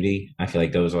like community, I feel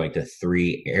like those are like the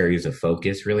 3 areas of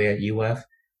focus really at UF.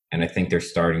 And I think they're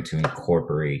starting to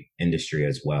incorporate industry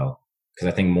as well, because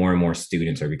I think more and more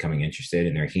students are becoming interested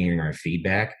and they're hearing our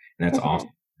feedback, and that's awesome.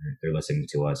 They're listening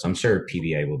to us. I'm sure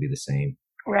PBA will be the same.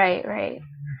 Right.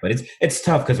 But it's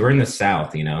tough because we're in the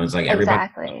South, it's like everybody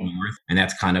exactly. up north, and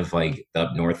that's kind of like the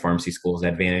up north pharmacy school's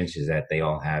advantage is that they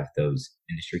all have those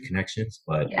industry connections.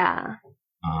 But yeah,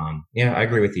 I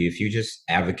agree with you. If you just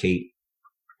advocate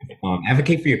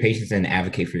for your patients and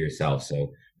advocate for yourself.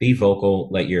 So be vocal,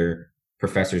 let your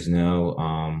professors know.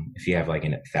 If you have like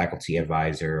a faculty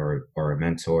advisor or a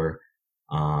mentor,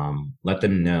 let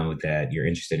them know that you're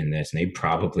interested in this, and they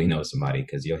probably know somebody,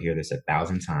 because you'll hear this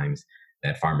 1,000 times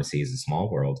that pharmacy is a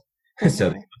small world. So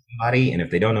they know somebody, and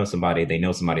if they don't know somebody, they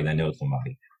know somebody that knows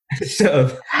somebody.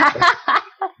 So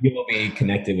you will be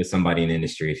connected with somebody in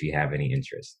industry if you have any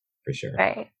interest, for sure.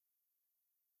 Right.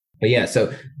 But yeah,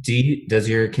 so does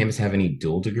your campus have any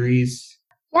dual degrees?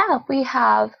 Yeah, we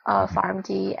have a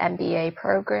PharmD MBA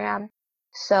program.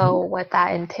 So what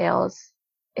that entails,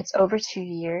 it's over 2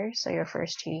 years. So your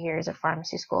first 2 years of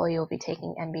pharmacy school, you'll be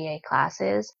taking MBA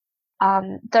classes.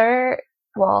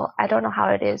 Well, I don't know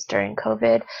how it is during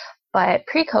COVID, but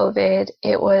pre-COVID,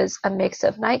 it was a mix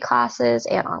of night classes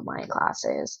and online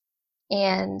classes.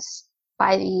 And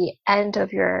by the end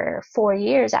of your 4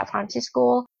 years at pharmacy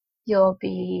school, you'll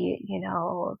be,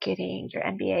 getting your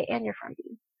MBA and your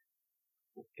PharmD.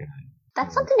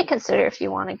 That's something to consider if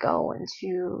you want to go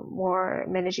into more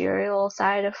managerial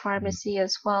side of pharmacy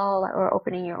as well, or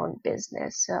opening your own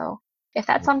business. So if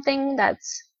that's something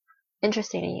that's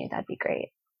interesting to you, that'd be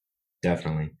great.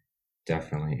 Definitely.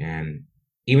 And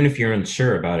even if you're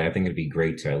unsure about it, I think it'd be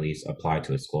great to at least apply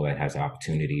to a school that has the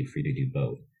opportunity for you to do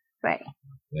both. Right.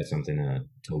 That's something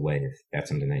to weigh if that's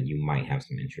something that you might have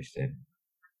some interest in.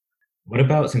 What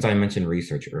about, since I mentioned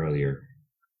research earlier,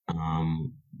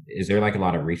 is there like a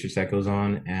lot of research that goes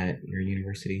on at your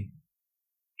university?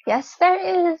 Yes,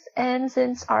 there is. And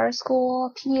since our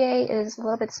school, PA, is a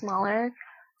little bit smaller,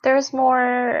 there's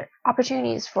more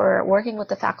opportunities for working with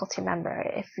the faculty member.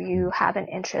 If you have an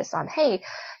interest on, hey,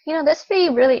 this would be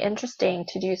really interesting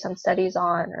to do some studies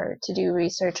on or to do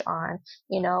research on,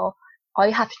 all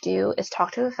you have to do is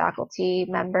talk to the faculty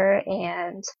member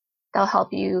and they'll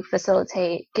help you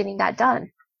facilitate getting that done.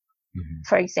 Mm-hmm.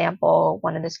 For example,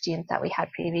 one of the students that we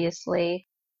had previously,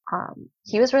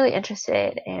 he was really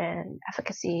interested in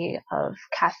efficacy of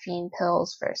caffeine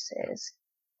pills versus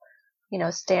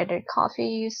standard coffee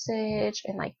usage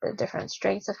and like the different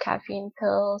strengths of caffeine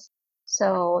pills.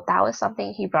 So that was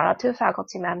something he brought up to a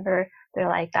faculty member. They're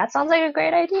like, that sounds like a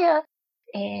great idea.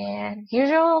 And here's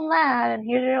your own lab and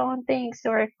here's your own things to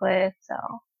work with. So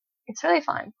it's really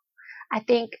fun. I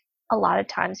think a lot of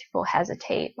times people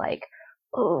hesitate, like,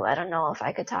 oh, I don't know if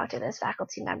I could talk to this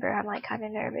faculty member. I'm like kind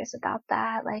of nervous about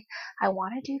that. Like, I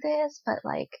want to do this, but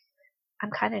like,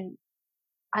 I'm kind of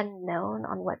unknown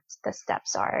on what the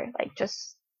steps are. Like,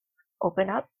 just open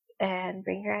up and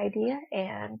bring your idea,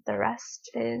 and the rest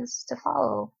is to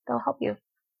follow. They'll help you.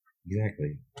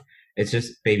 Exactly. It's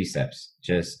just baby steps.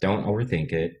 Just don't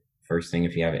overthink it. First thing,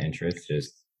 if you have an interest,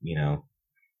 just,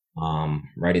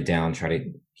 write it down. Try to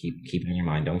keep it in your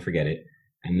mind. Don't forget it.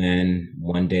 And then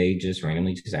one day, just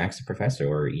randomly just ask the professor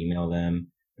or email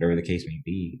them, whatever the case may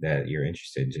be, that you're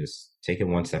interested. Just take it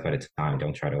one step at a time.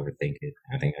 Don't try to overthink it.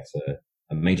 I think that's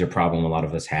a major problem a lot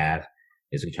of us have,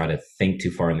 is we try to think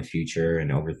too far in the future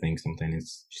and overthink something.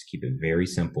 It's just keep it very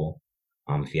simple.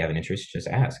 If you have an interest, just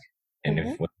ask. And if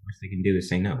what worst they can do is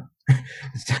say no.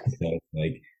 So it's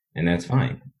like, and that's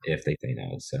fine if they say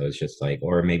no. So it's just like,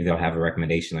 or maybe they'll have a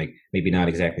recommendation, like maybe not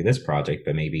exactly this project,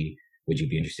 but maybe would you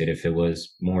be interested if it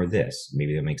was more this?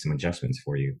 Maybe they'll make some adjustments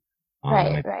for you.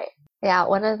 Right. Yeah,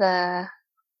 one of the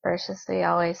verses we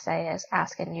always say is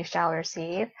ask and you shall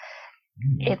receive.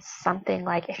 It's something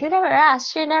like, if you never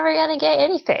ask, you're never going to get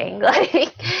anything.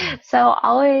 Like, so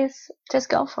always just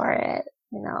go for it,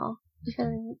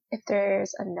 Even if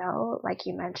there's a no, like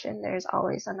you mentioned, there's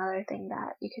always another thing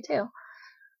that you could do.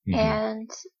 And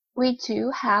we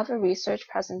do have a research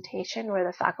presentation where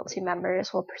the faculty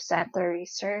members will present their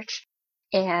research,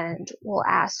 and we'll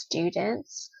ask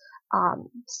students,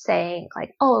 saying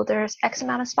like, oh, there's X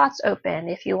amount of spots open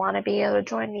if you want to be able to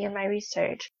join me in my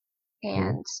research.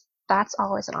 And that's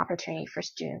always an opportunity for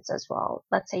students as well.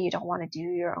 Let's say you don't want to do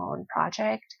your own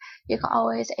project, you can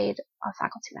always aid a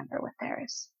faculty member with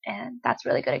theirs, and that's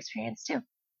really good experience too.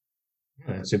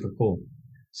 That's super cool.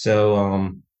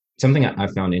 So something I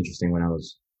found interesting when I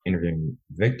was interviewing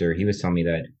Victor, he was telling me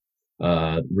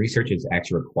that research is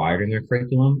actually required in their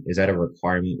curriculum. Is that a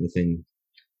requirement within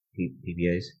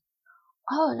PBAs?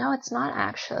 Oh, no, it's not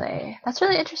actually. That's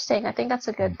really interesting. I think that's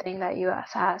a good thing that UF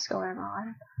has going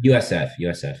on. USF.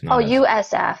 Not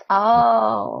USF.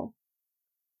 Oh.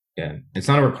 Yeah, it's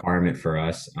not a requirement for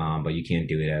us, but you can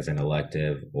do it as an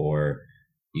elective, or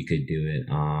you could do it.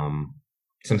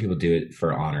 Some people do it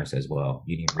for honors as well.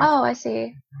 You need. Oh, I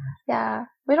see. Yeah,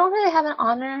 we don't really have an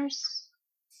honors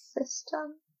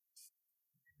system,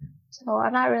 so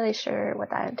I'm not really sure what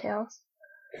that entails.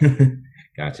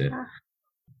 Gotcha. Yeah.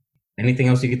 Anything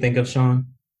else you could think of, Sean?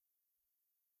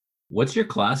 What's your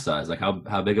class size? Like,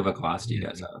 how big of a class do you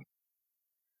guys have?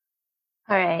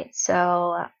 All right,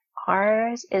 so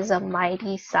ours is a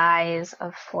mighty size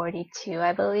of 42,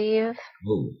 I believe.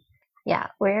 Ooh. Yeah,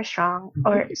 we're strong,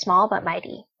 or small but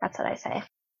mighty. That's what I say.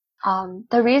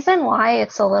 The reason why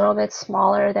it's a little bit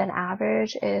smaller than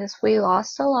average is we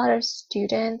lost a lot of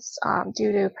students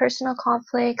due to personal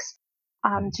conflicts.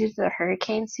 Due to the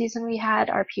hurricane season we had,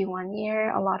 our P1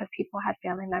 year, a lot of people had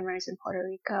family members in Puerto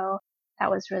Rico that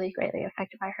was really greatly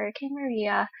affected by Hurricane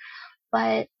Maria.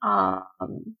 But,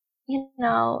 you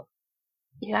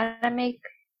gotta make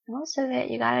most of it.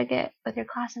 You gotta get with your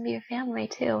class and be your family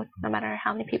too, no matter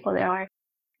how many people there are.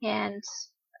 And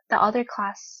the other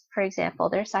class, for example,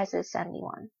 their size is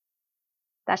 71.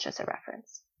 That's just a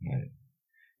reference. Right.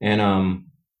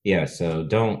 And, so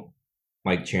don't,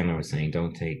 like Chandler was saying,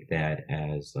 don't take that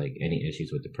as like any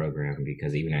issues with the program,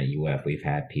 because even at UF, we've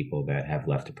had people that have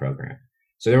left the program.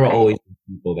 So there will always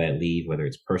be people that leave, whether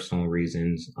it's personal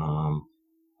reasons,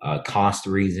 cost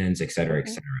reasons, et cetera, et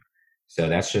cetera. So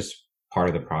that's just part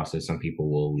of the process. Some people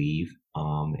will leave,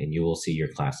 and you will see your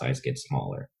class size get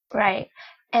smaller. Right.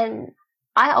 And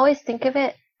I always think of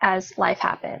it as life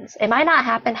happens. It might not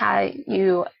happen how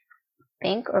you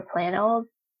think or plan it will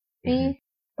be,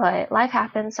 but life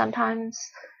happens. Sometimes,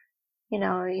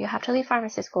 you have to leave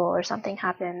pharmacy school or something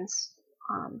happens,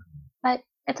 but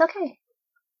it's okay.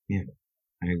 Yeah,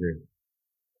 I agree.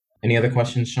 Any other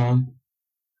questions, Sean?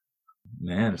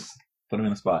 Man, just put him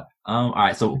in the spot. All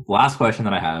right, so last question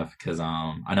that I have, because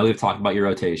I know we've talked about your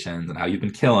rotations and how you've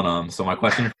been killing them. So my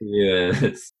question for you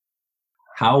is,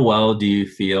 how well do you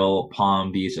feel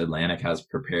Palm Beach Atlantic has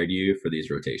prepared you for these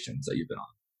rotations that you've been on?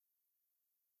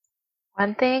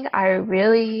 One thing I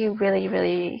really, really,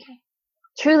 really,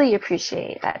 truly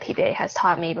appreciate that PBA has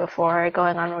taught me before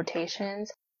going on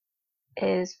rotations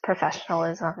is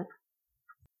professionalism.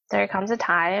 There comes a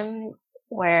time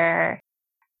where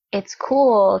it's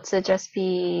cool to just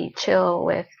be chill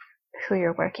with who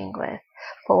you're working with.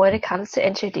 But when it comes to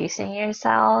introducing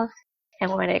yourself,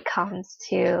 and when it comes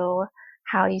to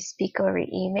how you speak over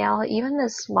email, even the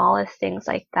smallest things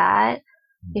like that,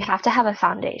 you have to have a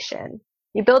foundation.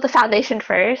 You build the foundation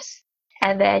first,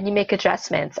 and then you make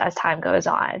adjustments as time goes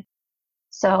on.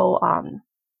 So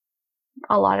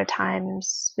a lot of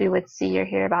times we would see or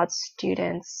hear about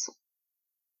students,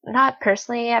 not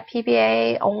personally at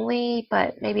PBA only,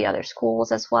 but maybe other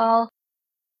schools as well.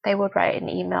 They would write an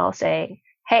email saying,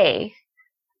 "Hey,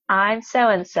 I'm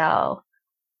so-and-so.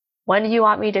 When do you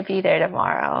want me to be there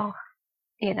tomorrow?"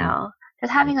 You know,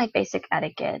 just having like basic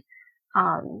etiquette.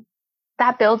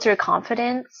 That builds your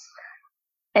confidence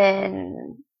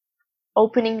in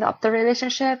opening up the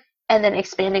relationship and then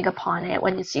expanding upon it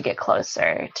once you get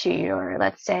closer to your,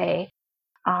 let's say,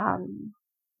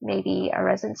 maybe a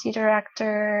residency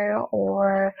director,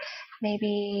 or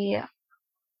maybe,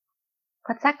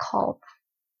 what's that called?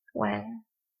 When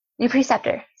your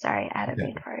preceptor. Sorry, I had a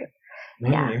brain fart.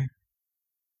 Yeah.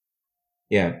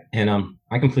 Yeah, and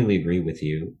I completely agree with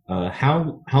you.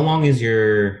 How long is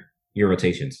your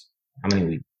rotations? How many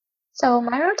weeks? So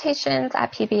my rotations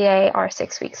at PBA are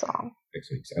 6 weeks long.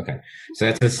 6 weeks. Okay, so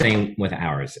that's the same with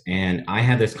ours. And I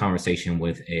had this conversation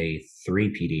with a 3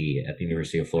 PD at the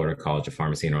University of Florida College of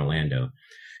Pharmacy in Orlando,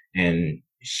 and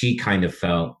she kind of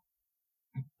felt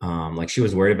like she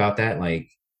was worried about that, like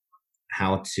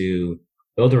how to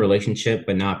build a relationship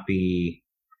but not be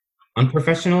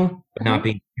unprofessional, but not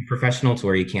be professional to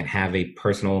where you can't have a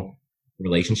personal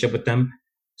relationship with them.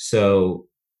 So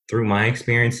through my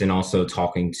experience and also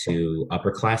talking to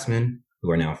upperclassmen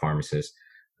who are now pharmacists,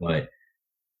 but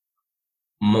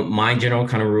my general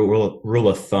kind of rule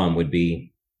of thumb would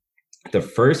be the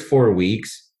first 4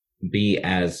 weeks be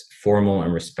as formal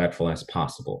and respectful as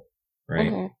possible,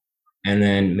 right? Mm-hmm. And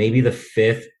then maybe the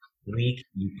 5th week,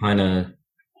 you kind of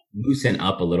loosen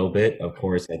up a little bit. Of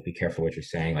course, like, be careful what you're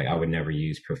saying. Like, I would never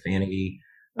use profanity.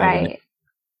 Right.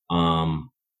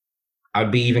 I'd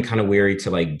be even kind of weary to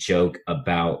like joke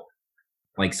about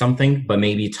like something, but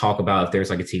maybe talk about if there's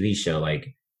like a TV show,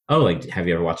 like, oh, like, have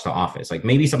you ever watched The Office? Like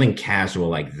maybe something casual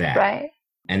like that. Right.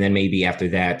 And then maybe after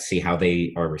that, see how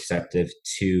they are receptive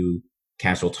to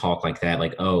casual talk like that.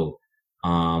 Like, oh,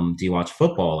 do you watch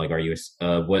football? Like, are you,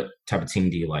 what type of team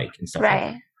do you like? And stuff right.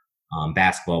 like that.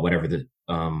 Basketball, whatever the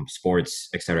sports,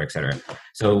 et cetera, et cetera.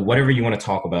 So whatever you want to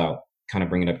talk about, kind of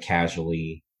bring it up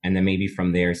casually. And then maybe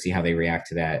from there, see how they react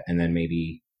to that. And then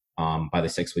maybe by the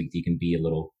 6th week, you can be a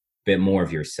little bit more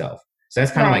of yourself. So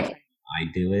that's kind of like how I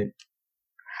do it.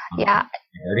 Yeah.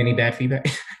 Heard any bad feedback?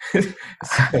 so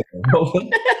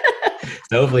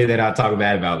hopefully they're not talking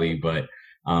bad about me, but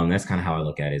that's kind of how I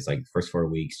look at it. It's like first 4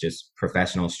 weeks, just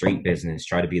professional, straight business,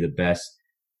 try to be the best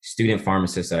student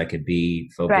pharmacist that I could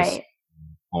be, focus on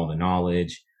all the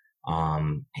knowledge,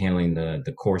 handling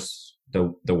the course,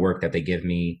 the work that they give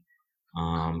me,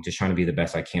 just trying to be the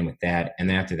best I can with that. And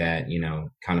then after that, you know,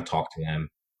 kind of talk to them,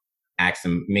 ask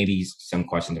them maybe some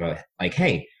questions about like,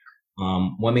 hey,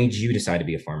 what made you decide to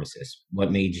be a pharmacist?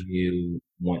 What made you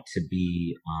want to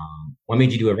be, what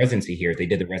made you do a residency here if they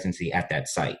did the residency at that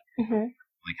site? Mm-hmm.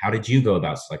 Like, how did you go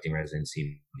about selecting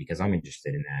residency? Because I'm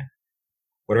interested in that.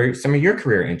 What are some of your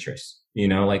career interests? You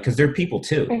know, like, because they're people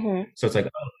too. Mm-hmm. So it's like,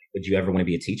 oh, would you ever want to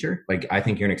be a teacher? Like, I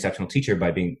think you're an exceptional teacher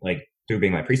by being like, through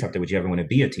being my preceptor, would you ever want to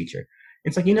be a teacher?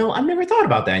 It's like, you know, I've never thought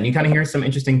about that. And you kind of hear some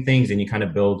interesting things and you kind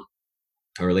of build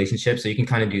a relationship. So you can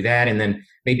kind of do that. And then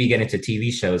maybe get into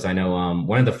TV shows. I know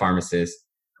one of the pharmacists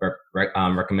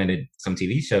recommended some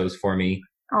TV shows for me.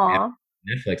 Aww.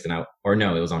 Netflix, and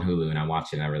it was on Hulu and I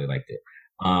watched it and I really liked it.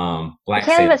 Black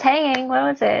Sails was hanging. What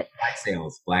was it?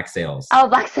 Black Sails. Oh,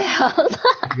 Black Sails.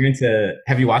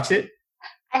 Have you watched it?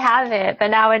 I haven't, but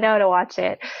now I know to watch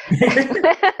it.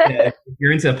 Yeah,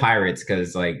 you're into pirates,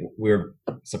 because like we're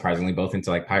surprisingly both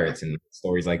into like pirates and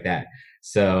stories like that.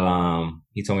 So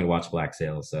he told me to watch Black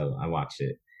Sails, so I watched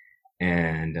it.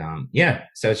 And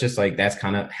so it's just like that's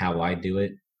kind of how I do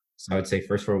it. So I would say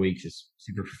first 4 weeks, just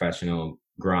super professional,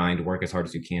 grind, work as hard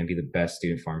as you can, be the best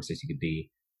student pharmacist you could be.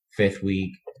 5th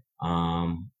week,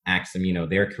 ask them, you know,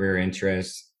 their career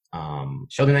interests,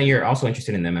 show them that you're also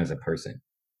interested in them as a person.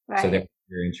 Right. So their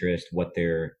career interest, what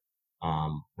they're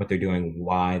doing,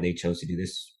 why they chose to do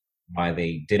this, why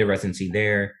they did a residency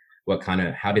there,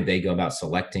 how did they go about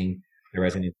selecting the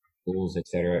residency schools, et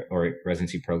cetera, or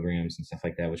residency programs and stuff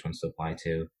like that, which ones to apply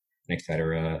to, et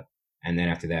cetera. And then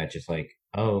after that, just like,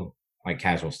 like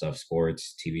casual stuff,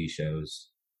 sports, TV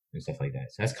shows, and stuff like that.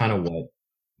 So that's kind of what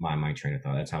my train of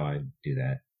thought. That's how I do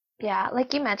that. Yeah,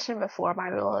 like you mentioned before, my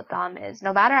rule of thumb is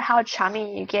no matter how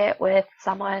chummy you get with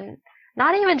someone,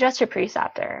 not even just your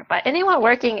preceptor, but anyone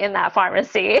working in that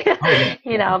pharmacy,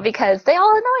 you know, because they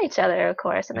all know each other, of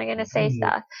course, and they're going to say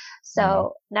stuff.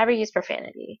 So never use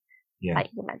profanity. Yeah. like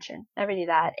you mentioned. Never do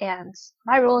that. And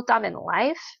my rule of thumb in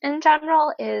life in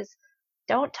general is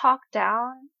don't talk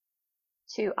down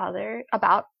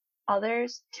about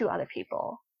others to other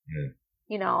people. Yeah.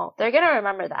 You know, they're going to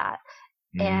remember that.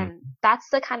 Mhm. And that's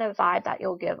the kind of vibe that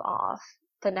you'll give off,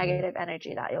 the negative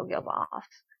energy that you'll give off.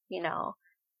 You know,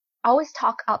 always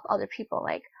talk up other people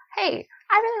like, hey,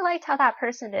 I really liked how that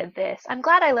person did this. I'm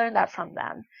glad I learned that from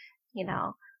them. You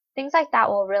know, things like that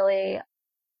will really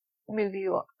move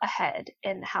you ahead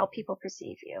in how people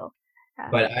perceive you.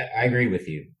 But I agree with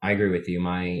you. I agree with you.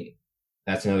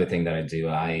 That's another thing that I do.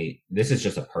 This is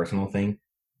just a personal thing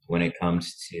when it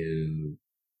comes to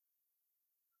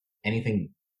anything,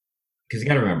 because you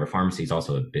got to remember, pharmacy is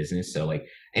also a business. So like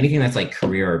anything that's like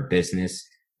career or business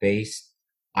based,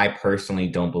 I personally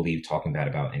don't believe talking bad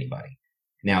about anybody.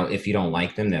 Now, if you don't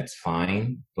like them, that's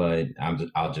fine, but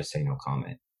I'll just say no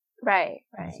comment. Right.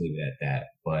 Just leave it at that.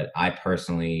 But I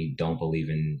personally don't believe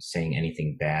in saying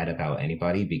anything bad about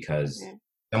anybody, because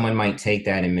someone might take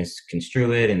that and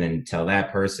misconstrue it and then tell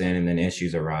that person, and then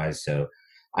issues arise. So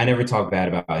I never talk bad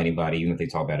about anybody, even if they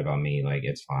talk bad about me. Like,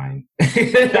 it's fine.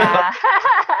 Yeah.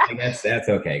 Like, that's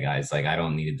okay, guys. Like, I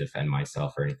don't need to defend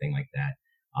myself or anything like that.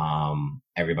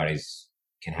 Everybody's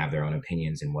can have their own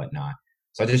opinions and whatnot.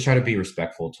 So I just try to be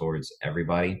respectful towards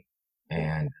everybody.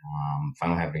 And if I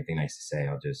don't have anything nice to say,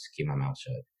 I'll just keep my mouth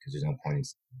shut, because there's no point in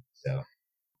saying it. So,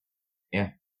 yeah.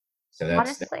 So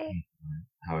that's Honestly,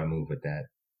 how I move with that.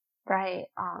 right.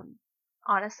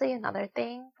 Honestly, another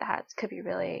thing that could be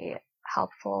really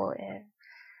helpful in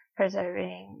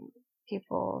preserving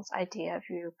people's idea of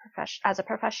you as a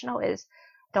professional is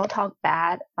don't talk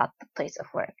bad about the place of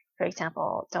work. For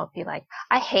example, don't be like,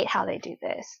 I hate how they do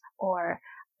this, or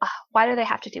why do they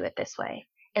have to do it this way?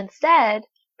 Instead,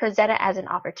 present it as an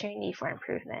opportunity for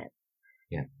improvement.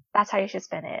 Yeah. That's how you should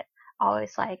spin it.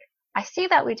 Always like, I see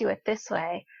that we do it this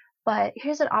way, but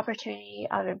here's an opportunity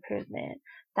of improvement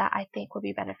that I think will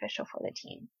be beneficial for the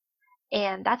team.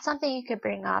 And that's something you could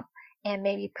bring up and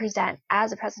maybe present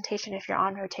as a presentation if you're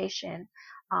on rotation,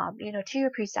 to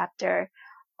your preceptor,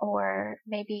 or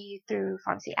maybe through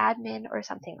pharmacy admin or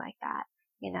something like that,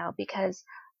 because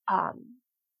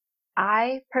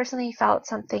I personally felt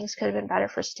some things could have been better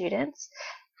for students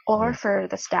or for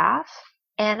the staff.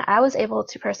 And I was able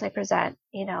to personally present,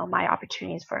 my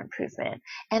opportunities for improvement,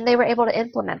 and they were able to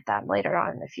implement them later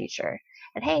on in the future.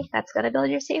 And hey, that's going to build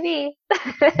your CV.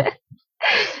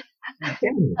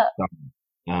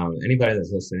 Anybody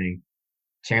that's listening,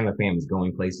 Chandler Pham is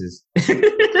going places.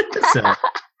 So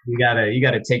you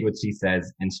gotta take what she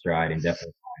says in stride and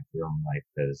definitely find your own life,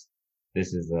 because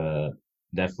this is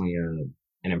definitely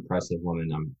an impressive woman.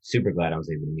 I'm super glad I was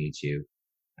able to meet you,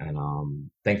 and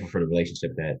thankful for the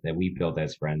relationship that we built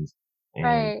as friends, and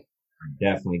Right.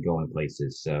 definitely going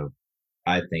places. So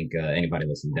I think anybody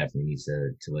listening definitely needs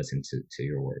to listen to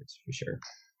your words for sure.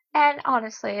 And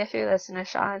honestly, if you listen to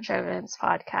Sean Jovin's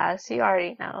podcast, you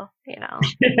already know,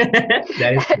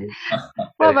 That is true.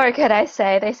 What more could I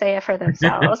say? They say it for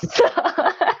themselves.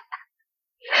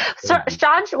 So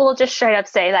Sean will just straight up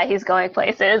say that he's going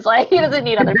places. Like, he doesn't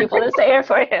need other people to say it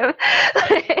for him.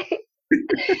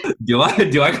 Do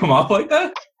I come off like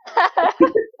that?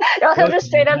 No, he'll just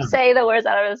straight up say the words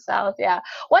out of his mouth. Yeah.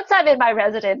 Once I'm in my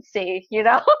residency, You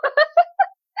gotta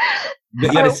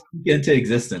speak it into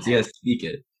existence. You gotta speak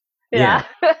it. Yeah.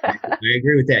 I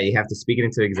agree with that. You have to speak it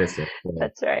into existence. So.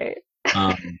 That's right.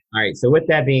 All right. So with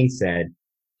that being said,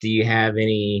 do you have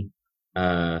any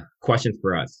questions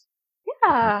for us?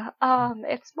 Yeah.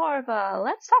 It's more of a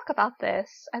let's talk about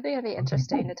this. I think it'd be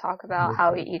interesting to talk about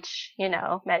how we each,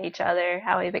 met each other,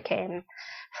 how we became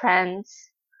friends.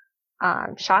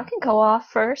 Sean can go off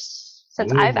first,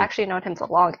 since I've actually known him the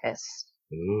longest.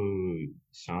 Ooh,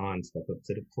 Sean, step up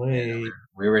to the plate.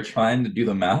 We were trying to do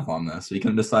the math on this. We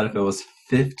couldn't decide if it was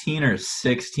 15 or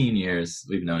 16 years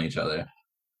we've known each other.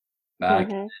 Back,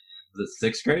 was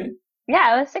it 6th grade?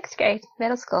 Yeah, it was 6th grade,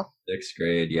 middle school. 6th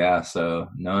grade, yeah. So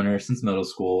known her since middle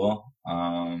school.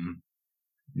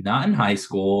 Not in high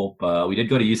school, but we did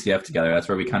go to UCF together. That's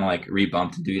where we kind of like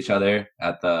rebumped into each other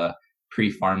at the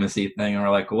pre-pharmacy thing. And we're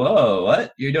like, whoa,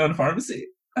 what? You're doing pharmacy?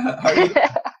 How are you?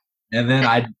 And then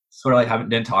I sort of like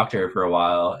didn't talk to her for a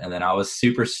while. And then I was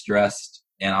super stressed,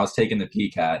 and I was taking the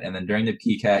PCAT. And then during the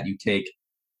PCAT, you take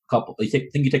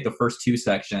you take the first 2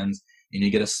 sections, and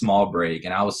you get a small break.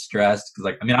 And I was stressed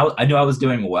because, I knew I was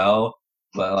doing well,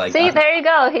 but like. See, there you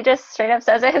go. He just straight up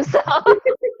says it himself.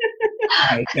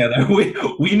 Taylor,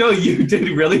 we know you did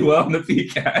really well in the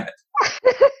PCAT.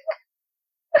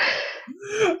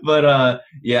 But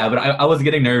I was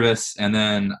getting nervous, and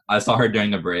then I saw her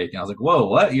during the break, and I was like, whoa,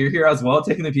 what? You're here as well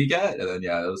taking the PCAT? And then,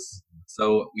 it was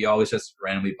So we always just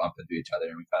randomly bump into each other,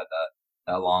 and we've had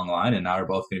that long line, and now we're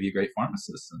both going to be great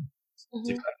pharmacists. And it's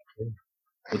Mhm. exciting.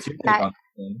 What's your take That on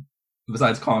that?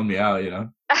 Besides calling me out, you know?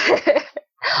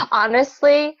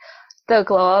 honestly, the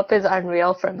glow up is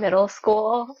unreal from middle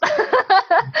school.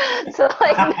 So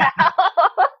like now,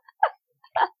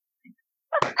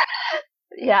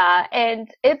 yeah, and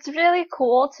it's really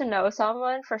cool to know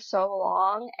someone for so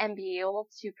long and be able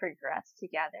to progress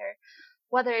together.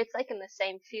 Whether it's like in the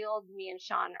same field, me and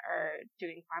Sean are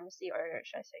doing pharmacy, or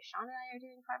should I say Sean and I are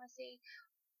doing pharmacy,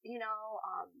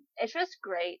 it's just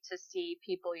great to see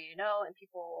people you know and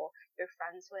people you're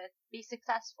friends with be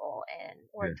successful and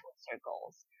work Yeah. towards their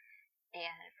goals.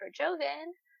 And for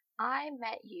Joven, I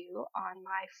met you on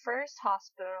my first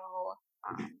hospital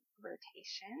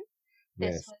rotation.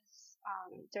 This Yes. was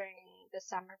during the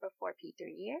summer before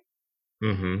P3 year,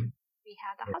 and Mm-hmm. we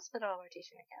had the hospital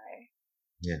rotation together.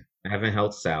 Yeah. I haven't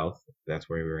held South. That's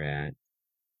where we were at.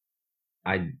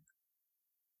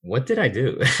 What did I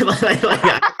do?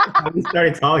 When we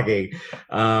started talking,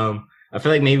 I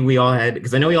feel like maybe we all had,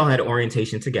 because I know we all had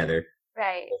orientation together,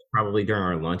 Right. probably during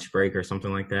our lunch break or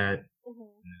something like that. Hmm.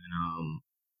 And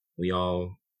we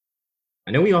all,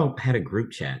 I know we all had a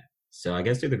group chat. So I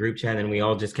guess through the group chat, and we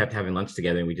all just kept having lunch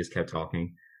together, and we just kept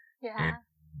talking. Yeah. And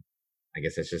I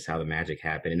guess that's just how the magic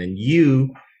happened. And then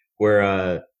you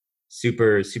were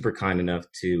super, super kind enough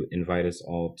to invite us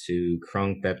all to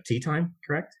Krung Thep Tea Time,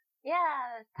 correct? Yeah,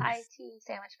 Thai tea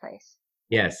sandwich place.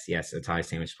 Yes, a Thai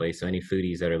sandwich place. So any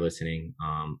foodies that are listening,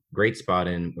 great spot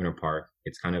in Winter Park.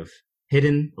 It's kind of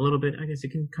hidden a little bit, I guess you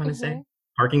can kind of say.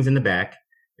 Parking's in the back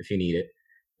if you need it.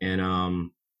 And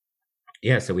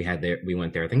yeah, so we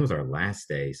went there. I think it was our last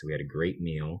day, so we had a great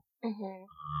meal,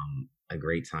 a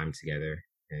great time together.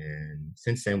 And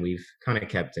since then, we've kind of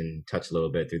kept in touch a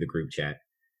little bit through the group chat.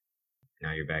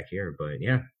 Now you're back here, but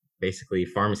yeah, basically,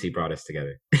 pharmacy brought us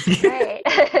together. Right.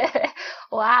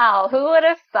 Wow, who would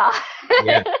have thought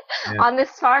Yeah. on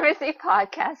this pharmacy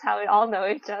podcast how we all know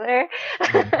each other?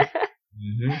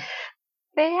 Mm-hmm.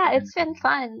 But yeah, it's been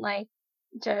fun. Like,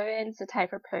 Joven's the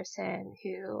type of person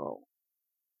who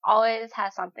always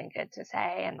has something good to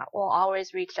say and will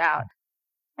always reach out.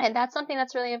 And that's something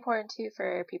that's really important too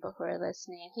for people who are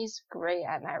listening. He's great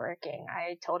at networking.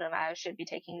 I told him I should be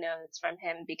taking notes from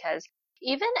him because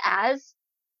even as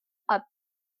a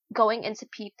going into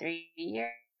P3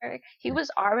 year, he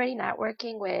was already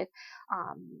networking with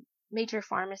major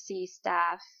pharmacy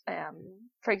staff.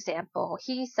 For example,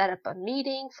 he set up a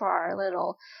meeting for our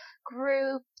little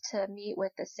group to meet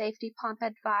with the safety pump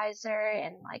advisor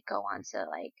and like go on to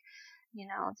like,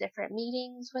 different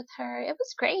meetings with her. It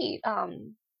was great.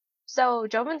 So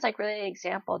Joven's like really an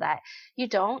example that you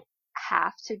don't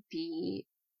have to be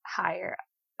higher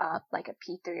up like a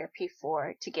P3 or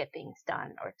P4 to get things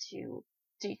done or to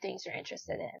do things you're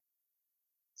interested in.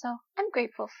 So I'm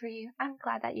grateful for you. I'm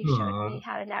glad that you showed me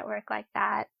how to network like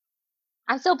that.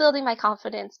 I'm still building my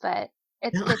confidence, but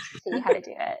it's good to see how to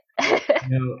do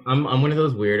it. I'm one of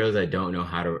those weirdos. I don't know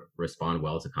how to respond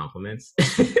well to compliments.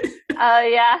 Oh,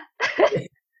 yeah.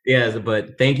 Yes,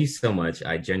 but thank you so much.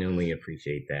 I genuinely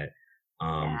appreciate that.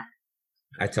 Yeah.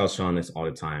 I tell Sean this all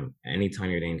the time. Anytime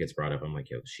your name gets brought up, I'm like,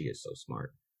 yo, she is so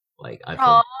smart. Like,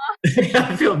 Aw,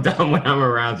 I feel dumb when I'm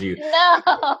around you.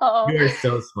 no. You are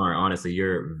so smart. Honestly,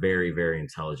 you're a very, very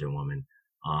intelligent woman.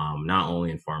 Not only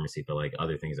in pharmacy, but like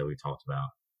other things that we talked about.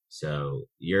 So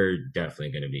you're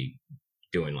definitely going to be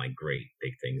doing like great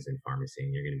big things in pharmacy,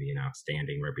 and you're going to be an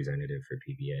outstanding representative for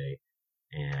PBA.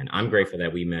 And I'm grateful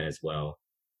that we met as well.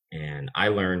 And I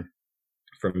learned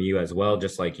from you as well,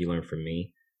 just like you learned from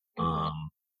me.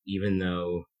 Even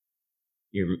though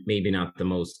you're maybe not the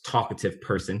most talkative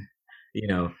person,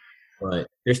 but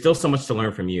there's still so much to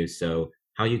learn from you. So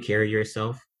how you carry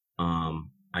yourself,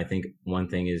 I think one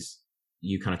thing is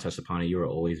you kind of touched upon it. You were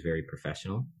always very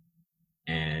professional,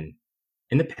 and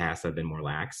in the past I've been more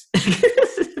lax.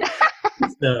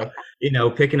 So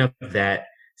picking up that,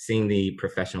 seeing the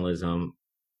professionalism,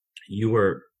 you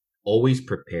were always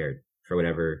prepared for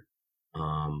whatever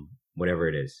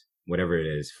it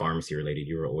is pharmacy related.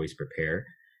 You were always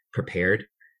prepared.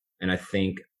 And I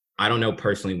think, I don't know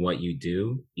personally what you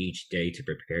do each day to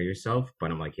prepare yourself,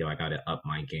 but I'm like, yo, I got to up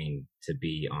my game to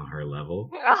be on her level.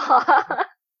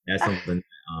 That's something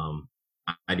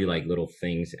I do, like little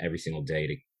things every single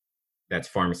day that's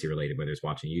pharmacy related, whether it's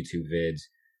watching YouTube vids.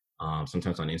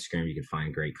 Sometimes on Instagram you can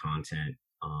find great content.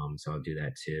 So I'll do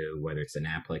that too, whether it's an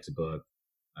Applex book,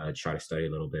 try to study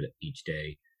a little bit each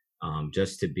day,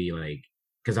 just to be like,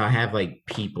 because I have like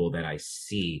people that I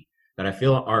see that I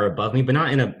feel are above me, but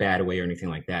not in a bad way or anything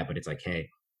like that. But it's like, hey,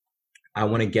 I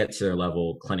want to get to their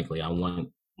level clinically. I want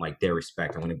like their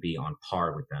respect. I want to be on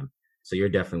par with them. So you're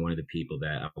definitely one of the people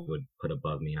that I would put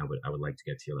above me, and I would like to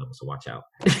get to your level. So watch out.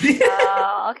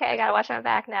 Oh, okay. I gotta watch my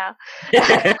back now.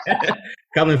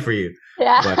 Coming for you.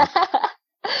 Yeah. Yeah.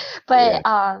 But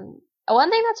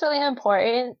one thing that's really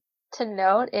important to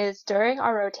note is during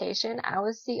our rotation, I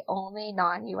was the only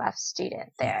non-UF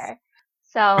student Yes. there.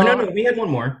 Oh no, So, we had one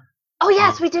more. oh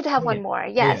yes, we did have Yeah, one more.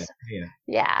 yeah, Yes. yeah.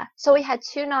 Yeah. So we had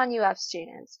two non-UF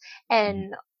students. Mhm.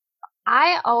 And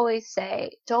I always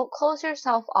say, don't close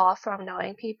yourself off from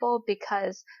knowing people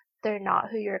because they're not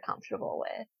who you're comfortable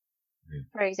with. Yeah.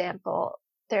 For example,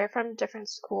 they're from a different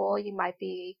school. You might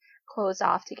be closed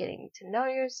off to getting to know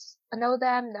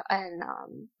them and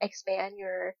expand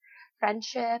your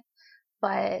friendship.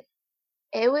 But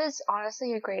it was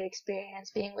honestly a great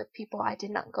experience being with people I did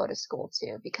not go to school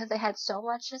to because they had so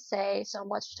much to say, so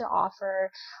much to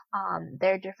offer,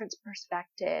 their different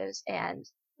perspectives and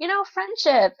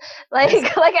friendship. Like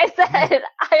Yes. like I Yeah. said,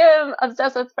 I am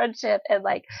obsessed with friendship and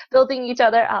like building each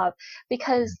other up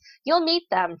because you'll meet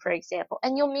them, for example,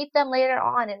 and you'll meet them later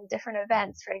on in different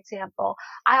events. For example,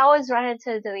 I always run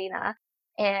into Delina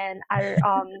and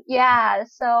yeah,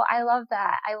 so I love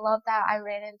that. I love that I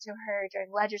ran into her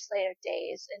during legislative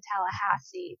days in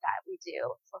Tallahassee that we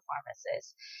do for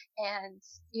pharmacists. And,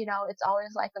 it's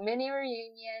always like a mini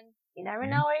reunion. You never Mhm.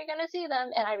 know where you're going to see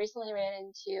them. And I recently ran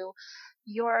into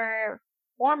your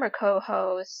former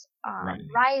co-host, Right.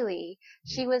 Riley.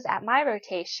 Yeah. She was at my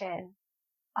rotation,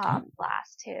 Huh?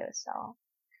 last too. So,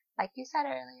 like you said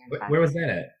earlier, Where was that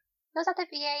at? it was at the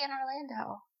VA in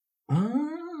Orlando.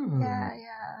 Oh, Yeah,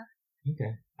 yeah.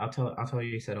 okay. I'll tell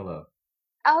you said hello.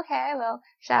 Okay, well,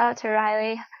 shout out to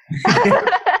Riley.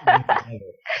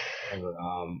 Never.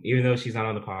 Even though she's not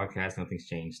on the podcast, nothing's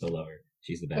changed. Still love her.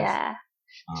 She's the best. Yeah,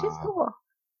 she's Um, cool.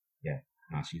 yeah.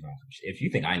 No, she's awesome. If you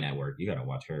think I network, you gotta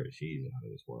watch her. She's out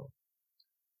of this world.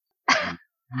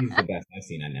 She's the best I've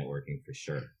seen at networking for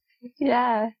sure.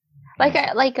 Yeah,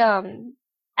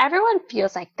 everyone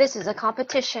feels like this is a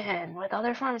competition with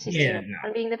other pharmacy students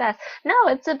on being the best. No,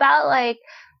 it's about like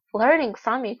learning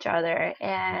from each other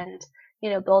and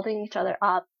building each other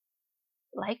up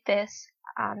like this.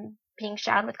 Being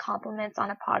showered with compliments on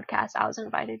a podcast I was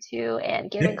invited to and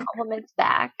giving compliments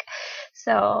back.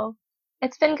 So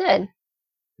it's been good.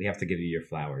 We have to give you your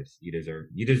flowers. You deserve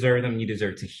them. You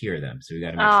deserve to hear them. So we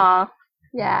got to make sure.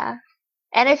 Yeah.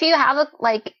 And if you have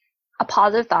a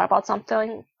positive thought about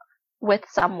something with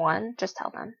someone, just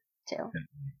tell them too.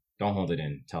 Don't hold it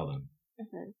in. Tell them.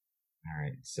 Mm-hmm. All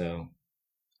right. So,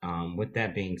 with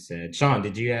that being said, Sean,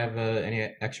 did you have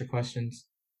any extra questions?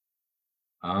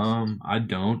 I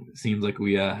don't. Seems like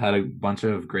we had a bunch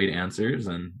of great answers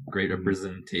and great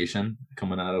representation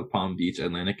coming out of Palm Beach,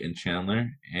 Atlantic, and Chandler,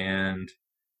 and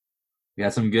we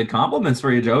had some good compliments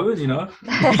for you, Joe.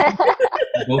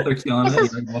 Both are killing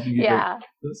it. Both of you yeah.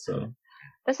 So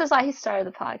this is why he started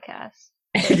the podcast.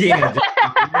 Yeah.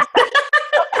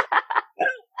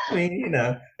 I mean,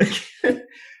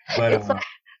 but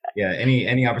yeah,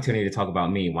 any opportunity to talk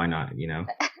about me, why not?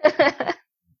 The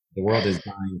world is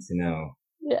dying to know.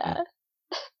 Yeah.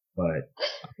 But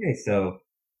okay, so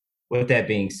with that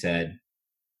being said,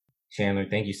 Chandler,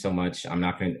 thank you so much. I'm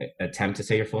not going to attempt to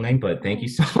say your full name, but thank you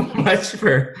so much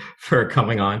for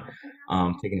coming on,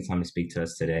 taking the time to speak to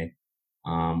us today.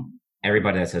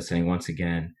 Everybody that's listening, once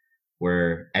again,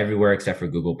 we're everywhere except for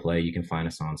Google Play. You can find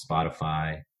us on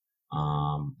Spotify,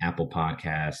 Apple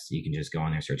Podcasts. You can just go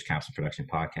on there, search Capsule Production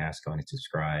Podcast, go and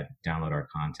subscribe, download our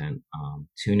content,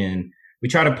 tune in. We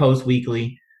try to post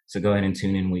weekly, so go ahead and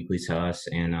tune in weekly to us.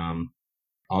 And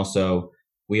also,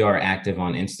 we are active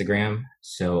on Instagram.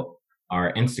 So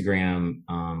our Instagram,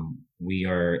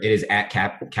 it is at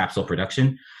Capsule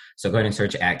Production. So go ahead and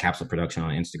search at Capsule Production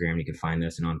on Instagram. You can find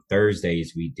us. And on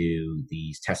Thursdays, we do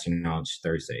these Test Your Knowledge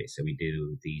Thursdays. So we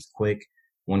do these quick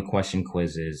one-question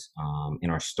quizzes in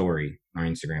our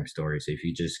Instagram story. So if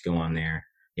you just go on there,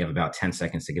 you have about 10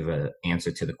 seconds to give an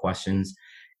answer to the questions.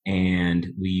 And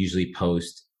we usually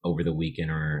post over the weekend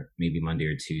or maybe Monday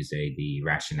or Tuesday the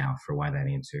rationale for why that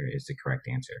answer is the correct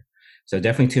answer. So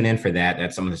definitely tune in for that.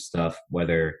 That's some of the stuff,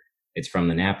 whether it's from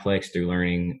the NAPLEX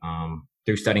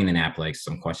through studying the NAPLEX,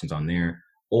 some questions on there,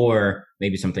 or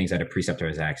maybe some things that a preceptor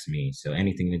has asked me. So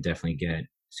anything to definitely get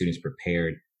students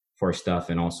prepared for stuff,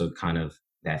 and also kind of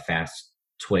that fast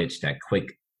twitch, that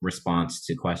quick response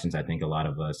to questions. I think a lot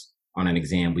of us on an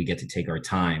exam, we get to take our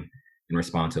time and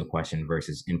respond to a question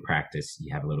versus in practice,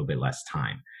 you have a little bit less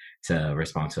time to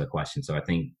respond to a question. So I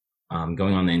think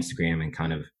going on the Instagram and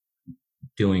kind of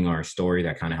doing our story,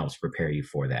 that kind of helps prepare you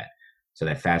for that. So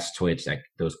that fast twitch,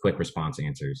 those quick response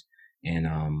answers. And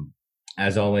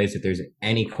As always, if there's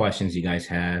any questions you guys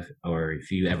have, or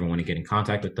if you ever want to get in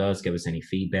contact with us, give us any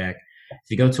feedback. If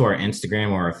you go to our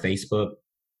Instagram or our Facebook,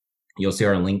 you'll see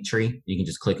our link tree. You can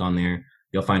just click on there.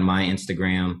 You'll find my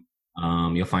Instagram.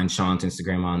 You'll find Sean's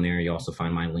Instagram on there. You'll also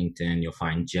find my LinkedIn. You'll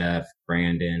find Jeff,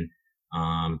 Brandon,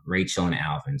 Rachel, and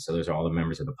Alvin. So those are all the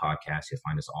members of the podcast. You'll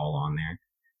find us all on there.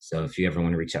 So if you ever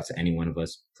want to reach out to any one of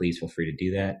us, please feel free to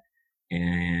do that.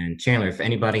 And Chandler, if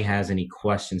anybody has any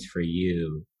questions for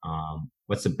you,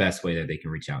 what's the best way that they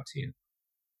can reach out to you?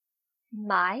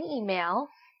 My email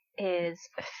is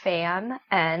FAM,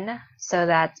 so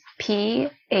that's PHAM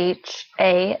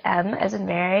as in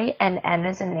Mary and N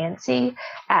as in Nancy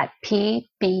at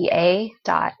pba.edu.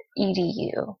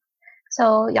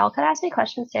 So y'all could ask me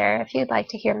questions there if you'd like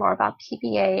to hear more about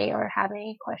PBA or have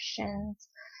any questions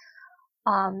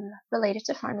related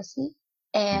to pharmacy.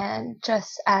 And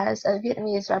just as a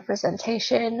Vietnamese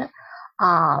representation,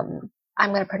 I'm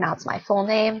going to pronounce my full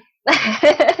name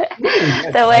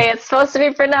the way it's supposed to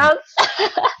be pronounced.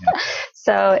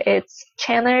 So it's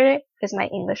Chandler is my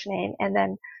English name, and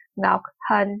then Ngoc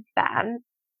Hun Pham.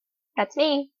 That's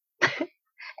me.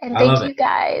 And thank you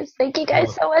guys. Thank you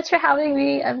guys so much for having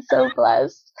me. I'm so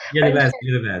blessed. You're the best.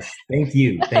 You're the best. Thank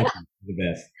you. Thank you. You're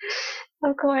the best.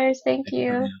 Of course. Thank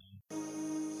you.